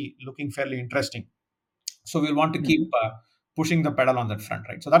currently looking fairly interesting. So we'll want to keep Mm-hmm. pushing the pedal on that front,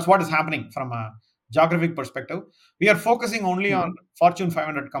 right? So that's what is happening from a geographic perspective. We are focusing only on Mm-hmm. Fortune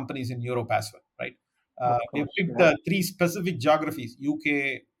 500 companies in Europe as well, right? Of We course. picked Yeah. the 3 specific geographies: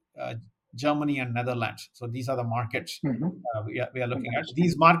 UK, Germany, and Netherlands. So these are the markets Mm-hmm. we are looking at. Interesting.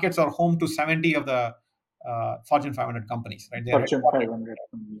 These markets are home to 70 of the Fortune 500 companies, right? They are Fortune headquartered. 500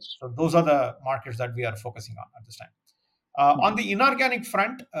 companies. So those are the markets that we are focusing on at this time. On Mm-hmm. the inorganic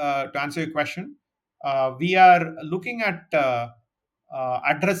front, to answer your question, we are looking at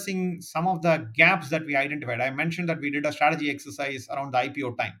addressing some of the gaps that we identified. I mentioned that we did a strategy exercise around the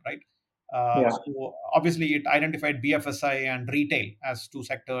IPO time, right? Yeah. So obviously, it identified BFSI and retail as 2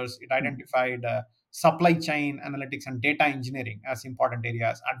 sectors. It Mm-hmm. identified supply chain analytics and data engineering as important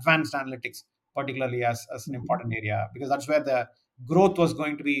areas, advanced analytics particularly as an Mm-hmm. important area, because that's where the growth was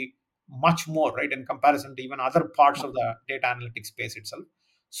going to be much more, right, in comparison to even other parts of the data analytics space itself.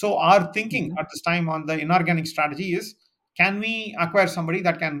 So our thinking Mm-hmm. at this time on the inorganic strategy is, can we acquire somebody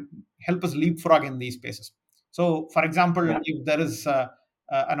that can help us leapfrog in these spaces? So, for example, Yeah. if there is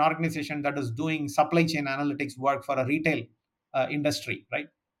an organization that is doing supply chain analytics work for a retail industry, right,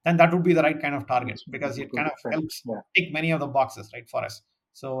 then that would be the right kind of target, That's because a it good kind of fit. helps Yeah. tick many of the boxes, right, for us.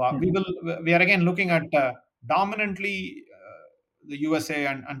 So Mm-hmm. we are again looking at dominantly the USA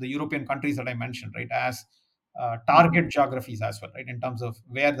and the European countries that I mentioned, right, as Mm-hmm. target geographies as well, right, in terms of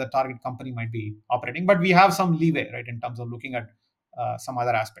where the target company might be operating. But we have some leeway, right, in terms of looking at some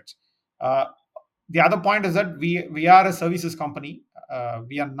other aspects. Uh, the other point is that we are a services company.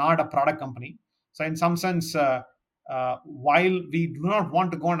 We are not a product company. So in some sense, while we do not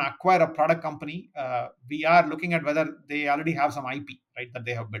want to go and acquire a product company, we are looking at whether they already have some IP, right, that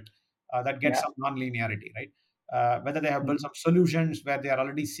they have built, that gets Yeah. some non-linearity, right? Whether they have built Mm-hmm. some solutions where they are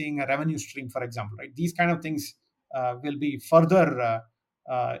already seeing a revenue stream, for example, right? These kind of things will be further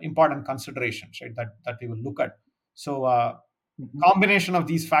important considerations, right? That we will look at. So Mm-hmm. combination of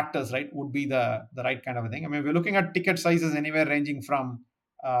these factors, right, would be the right kind of a thing. I mean, we're looking at ticket sizes anywhere ranging from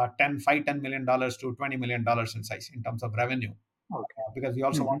 10 $5 10 million to $20 million in size in terms of revenue, Okay. because we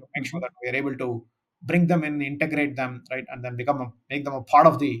also want to Mm-hmm. make sure Mm-hmm. that we are able to bring them in, integrate them, right, and then make them a part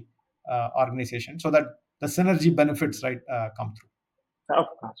of the organization, so that the synergy benefits, right, come through. Of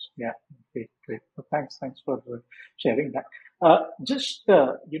course. Yeah. Great. Great. So thanks for sharing that. Just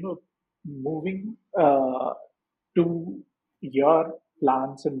moving to your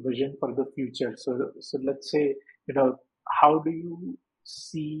plans and vision for the future. So let's say, how do you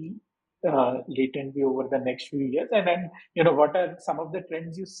see latent view over the next few years, and then what are some of the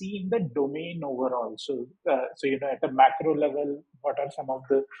trends you see in the domain overall? So at a macro level, what are some of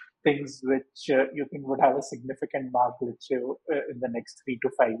the things which you think would have a significant mark, let's say, in the next 3 to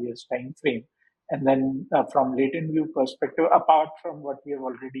 5 years time frame? And then from latent view perspective, apart from what we have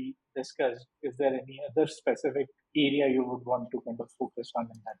already discussed, is there any other specific area you would want to kind of focus on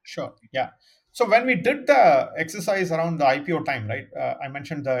in that kind of Sure. Yeah. So when we did the exercise around the IPO time, right, I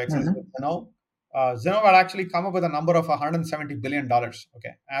mentioned the thing? exercise with Mm-hmm. Zeno. Zeno had actually come up with a number of $170 billion,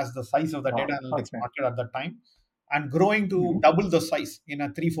 okay, as the size of the data Wow. analytics Okay. market at that time, and growing to Mm-hmm. double the size in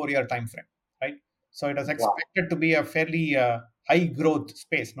a 3 4 year time frame, right? So it was Wow. expected to be a fairly high growth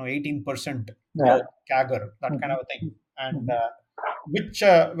space, no, 18% Yeah. growth, CAGR, that kind Mm-hmm. of a thing, and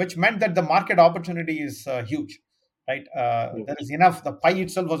Mm-hmm. which meant that the market opportunity is huge, right? There Yes. is enough. The pie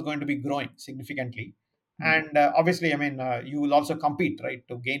itself was going to be growing significantly, Mm-hmm. and obviously, I mean, you will also compete, right,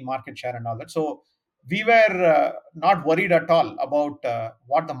 to gain market share and all that. So we were not worried at all about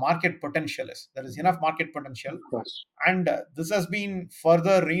what the market potential is. There is enough market potential, Of course. and this has been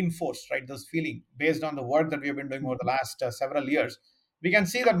further reinforced, right? This feeling, based on the work that we have been doing over the Mm-hmm. last several years, we can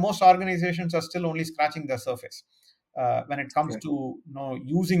see that most organizations are still only scratching the surface. when it comes Correct. to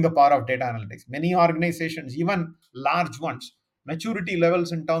using the power of data analytics. Many organizations, even large ones, maturity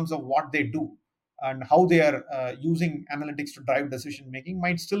levels in terms of what they do and how they are using analytics to drive decision making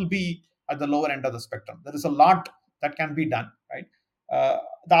might still be at the lower end of the spectrum. There is a lot that can be done, right? Uh,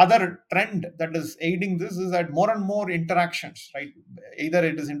 the other trend that is aiding this is that more and more interactions, right? Either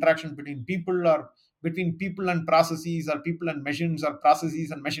it is interactions between people or between people and processes, or people and machines, or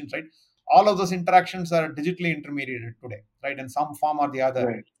processes and machines, right? All of those interactions are digitally intermediated today, right? In some form or the other.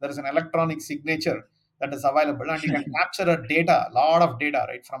 Right. There is an electronic signature that is available, and you can capture a lot of data,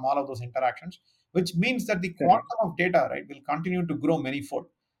 right, from all of those interactions, which means that the Correct. quantum of data, right, will continue to grow many fold.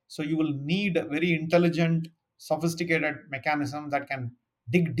 So you will need a very intelligent, sophisticated mechanism that can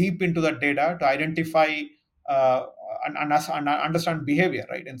dig deep into that data to identify uh, and understand behavior,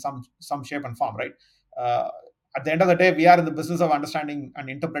 right, in some shape and form, right? Uh, at the end of the day, we are in the business of understanding and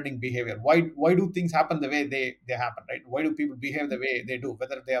interpreting behavior. Why do things happen the way they happen, right? Why do people behave the way they do,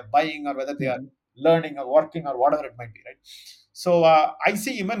 whether they are buying or whether they are Mhm. learning or working or whatever it might be, right? So I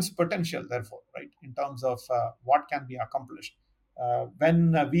see immense potential, therefore, right, in terms of what can be accomplished.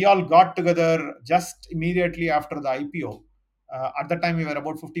 When we all got together just immediately after the IPO, at the time we were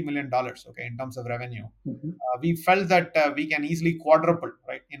about $50 million, okay, in terms of revenue. Mhm. We felt that we can easily quadruple,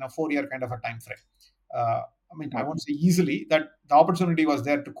 right, in a 4 year kind of a time frame. Uh, I mean, I won't Okay. say easily, that the opportunity was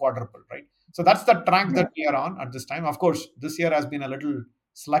there to quadruple, right? So that's the track Yeah. that we are on at this time. Of course, this year has been a little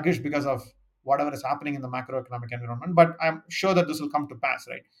sluggish because of whatever is happening in the macroeconomic environment, but I'm sure that this will come to pass,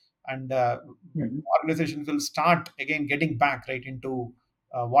 right? And Mhm. organizations will start again getting back right into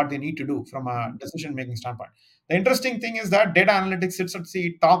what they need to do from a decision making standpoint. The interesting thing is that data analytics sits at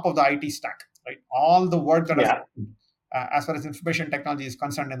the top of the IT stack, right? All the work that has Yeah. happened, as far as information technology is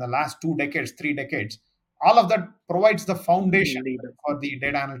concerned in the last 2 decades, 3 decades, all of that provides the foundation Leader. for the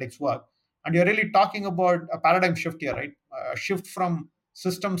data analytics work. And you're really talking about a paradigm shift here, right? A shift from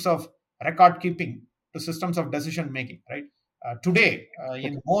systems of record keeping to systems of decision making, right? Today,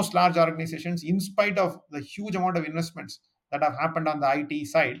 in Correct. most large organizations, in spite of the huge amount of investments that have happened on the IT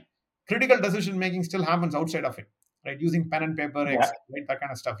side, critical decision making still happens outside of it, right? Using pen and paper, Yeah. Excel, right? That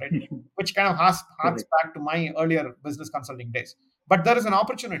kind of stuff, right? Which kind of harks Correct. back to my earlier business consulting days. But there is an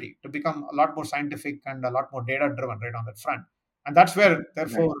opportunity to become a lot more scientific and a lot more data driven, right, on that front. And that's where, Right.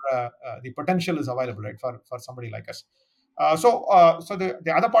 therefore, the potential is available, right, for somebody like us. So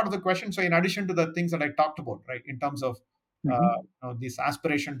the other part of the question, so in addition to the things that I talked about, right, in terms of Mhm. this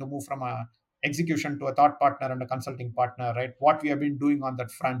aspiration to move from a execution to a thought partner and a consulting partner, right? What we have been doing on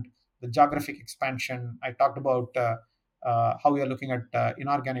that front, the geographic expansion. I talked about how we are looking at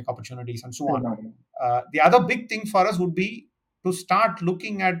inorganic opportunities and so I on. know. The other big thing for us would be to start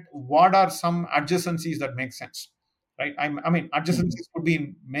looking at what are some adjacencies that make sense, right? I mean, Mhm. adjacencies could be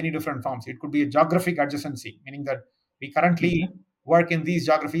in many different forms. It could be a geographic adjacency, meaning that we currently Mhm. work in these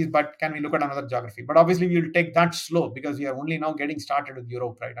geographies, but can we look at another geography? But obviously, we will take that slow because we are only now getting started with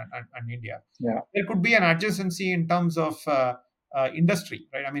Europe, right, and India. Yeah. There could be an adjacency in terms of industry,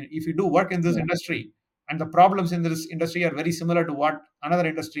 right? I mean, if you do work in this Yeah. industry and the problems in this industry are very similar to what another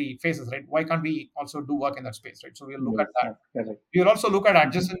industry faces, right? Why can't we also do work in that space, right? So we'll look at Yes. that. That's correct. We will also look at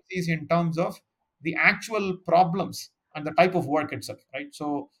Mhm. adjacencies in terms of the actual problems and the type of work itself, right?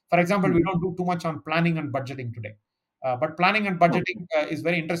 So, for example, we Mhm. don't do too much on planning and budgeting today. But planning and budgeting Okay. is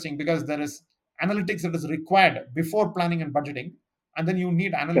very interesting because there is analytics that is required before planning and budgeting, and then you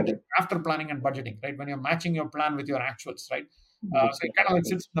need analytics Correct. after planning and budgeting, right? When you're matching your plan with your actuals, right? With So it the kind of like actuals.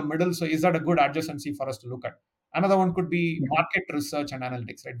 sits in the middle. So is that a good adjacency for us to look at? Another one could be Mhm. market research and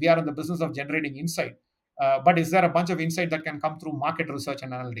analytics, right? We are in the business of generating insight, but is there a bunch of insight that can come through market research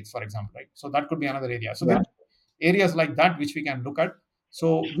and analytics, for example, right? So that could be another area. So there Yeah. are areas like that which we can look at.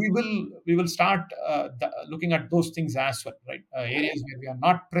 So we will start looking at those things as well, right? Areas where we are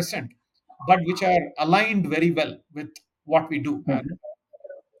not present, but which are aligned very well with what we do and Mhm.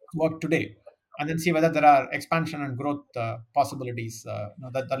 work today, and then see whether there are expansion and growth possibilities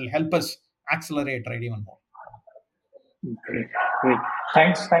that will help us accelerate, right, even more. Great, great.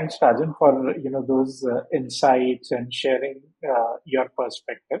 Thanks, Rajan, for those insights and sharing your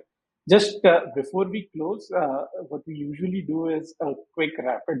perspective. Just before we close, what we usually do is a quick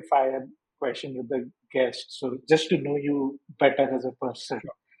rapid fire question with the guest, so just to know you better as a person.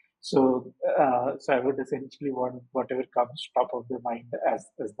 So I would essentially want whatever comes top of the mind as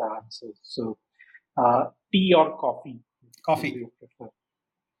the answer. So, tea or coffee? What do Coffee. you prefer?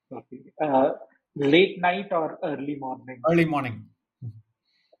 Coffee. Late night or early morning? Early morning.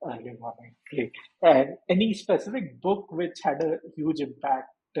 Early morning. Great. And any specific book which had a huge impact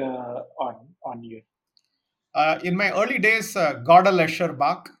on you? In my early days, Gödel Escher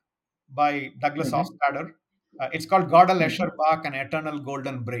Bach by Douglas Hmm. Hofstadter. It's called Gordel Mm-hmm. Escherbach, An Eternal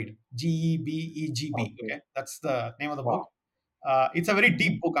Golden Braid. Gebegb. Okay. Okay, that's the name of the book. Wow. It's a very Mm-hmm.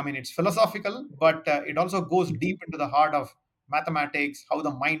 deep book. I mean, it's philosophical, but it also goes Mm-hmm. deep into the heart of mathematics, how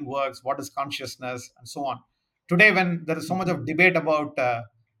the mind works, what is consciousness, and so on. Today, when there is so much Mm-hmm. of debate about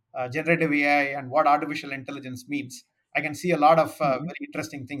generative AI and what artificial intelligence means, I can see a lot of Mm-hmm. very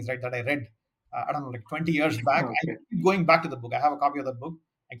interesting things, right, that I read, I don't know, like 20 years back. I Okay. keep going back to the book. I have a copy of the book.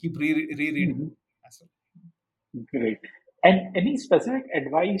 I keep rereading. Mm-hmm. Great. And any specific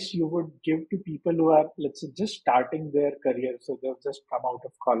advice you would give to people who are, let's say, just starting their career? So they've just come out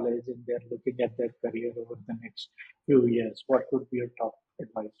of college and they're looking at their career over the next few years. What would be your top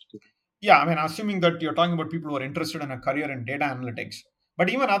advice to them? Yeah, I mean, assuming that you're talking about people who are interested in a career in data analytics, but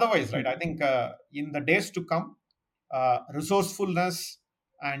even otherwise, right? I Mhm. think in the days to come, resourcefulness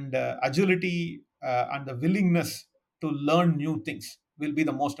and agility and the willingness to learn new things will be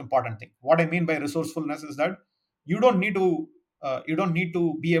the most important thing. What I mean by resourcefulness is that you don't need to you don't need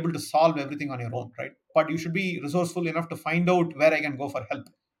to be able to solve everything on your own, right? But you should be resourceful enough to find out where I can go for help,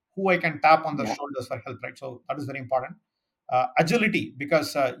 who I can tap on the Yeah, shoulders for help, right? So that is very important. Agility,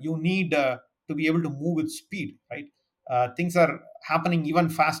 because you need to be able to move with speed, right? Things are happening even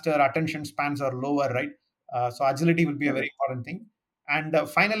faster, attention spans are lower, right? So agility will be a very correct. important thing. And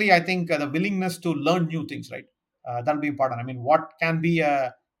finally, I think the willingness to learn new things, right? That'll be important. I mean, what can be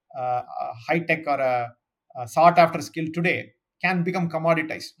a high tech or a sought after skill today can become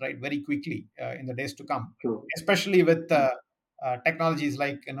commoditized, right, very quickly in the days to come, True. especially with Mm. technologies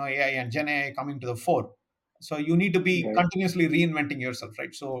like AI and Gen AI coming to the fore. So you need to be Right. continuously reinventing yourself,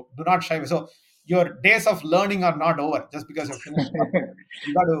 right? So do not shy away. So your days of learning are not over just because you've finished college.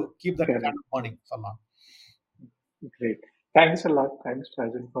 You got to keep that Correct. candle burning for long. Great. Thanks a lot. Thanks,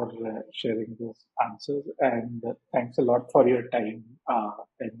 Rajan, for sharing those answers, and thanks a lot for your time.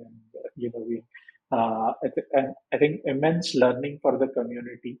 We, and I think immense learning for the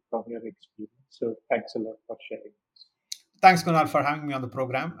community from your experience. So thanks a lot for sharing. Thanks, Kunal, for having me on the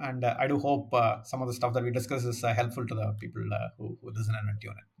program. And I do hope some of the stuff that we discuss is helpful to the people who listen and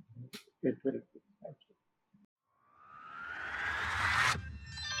tune in. It will.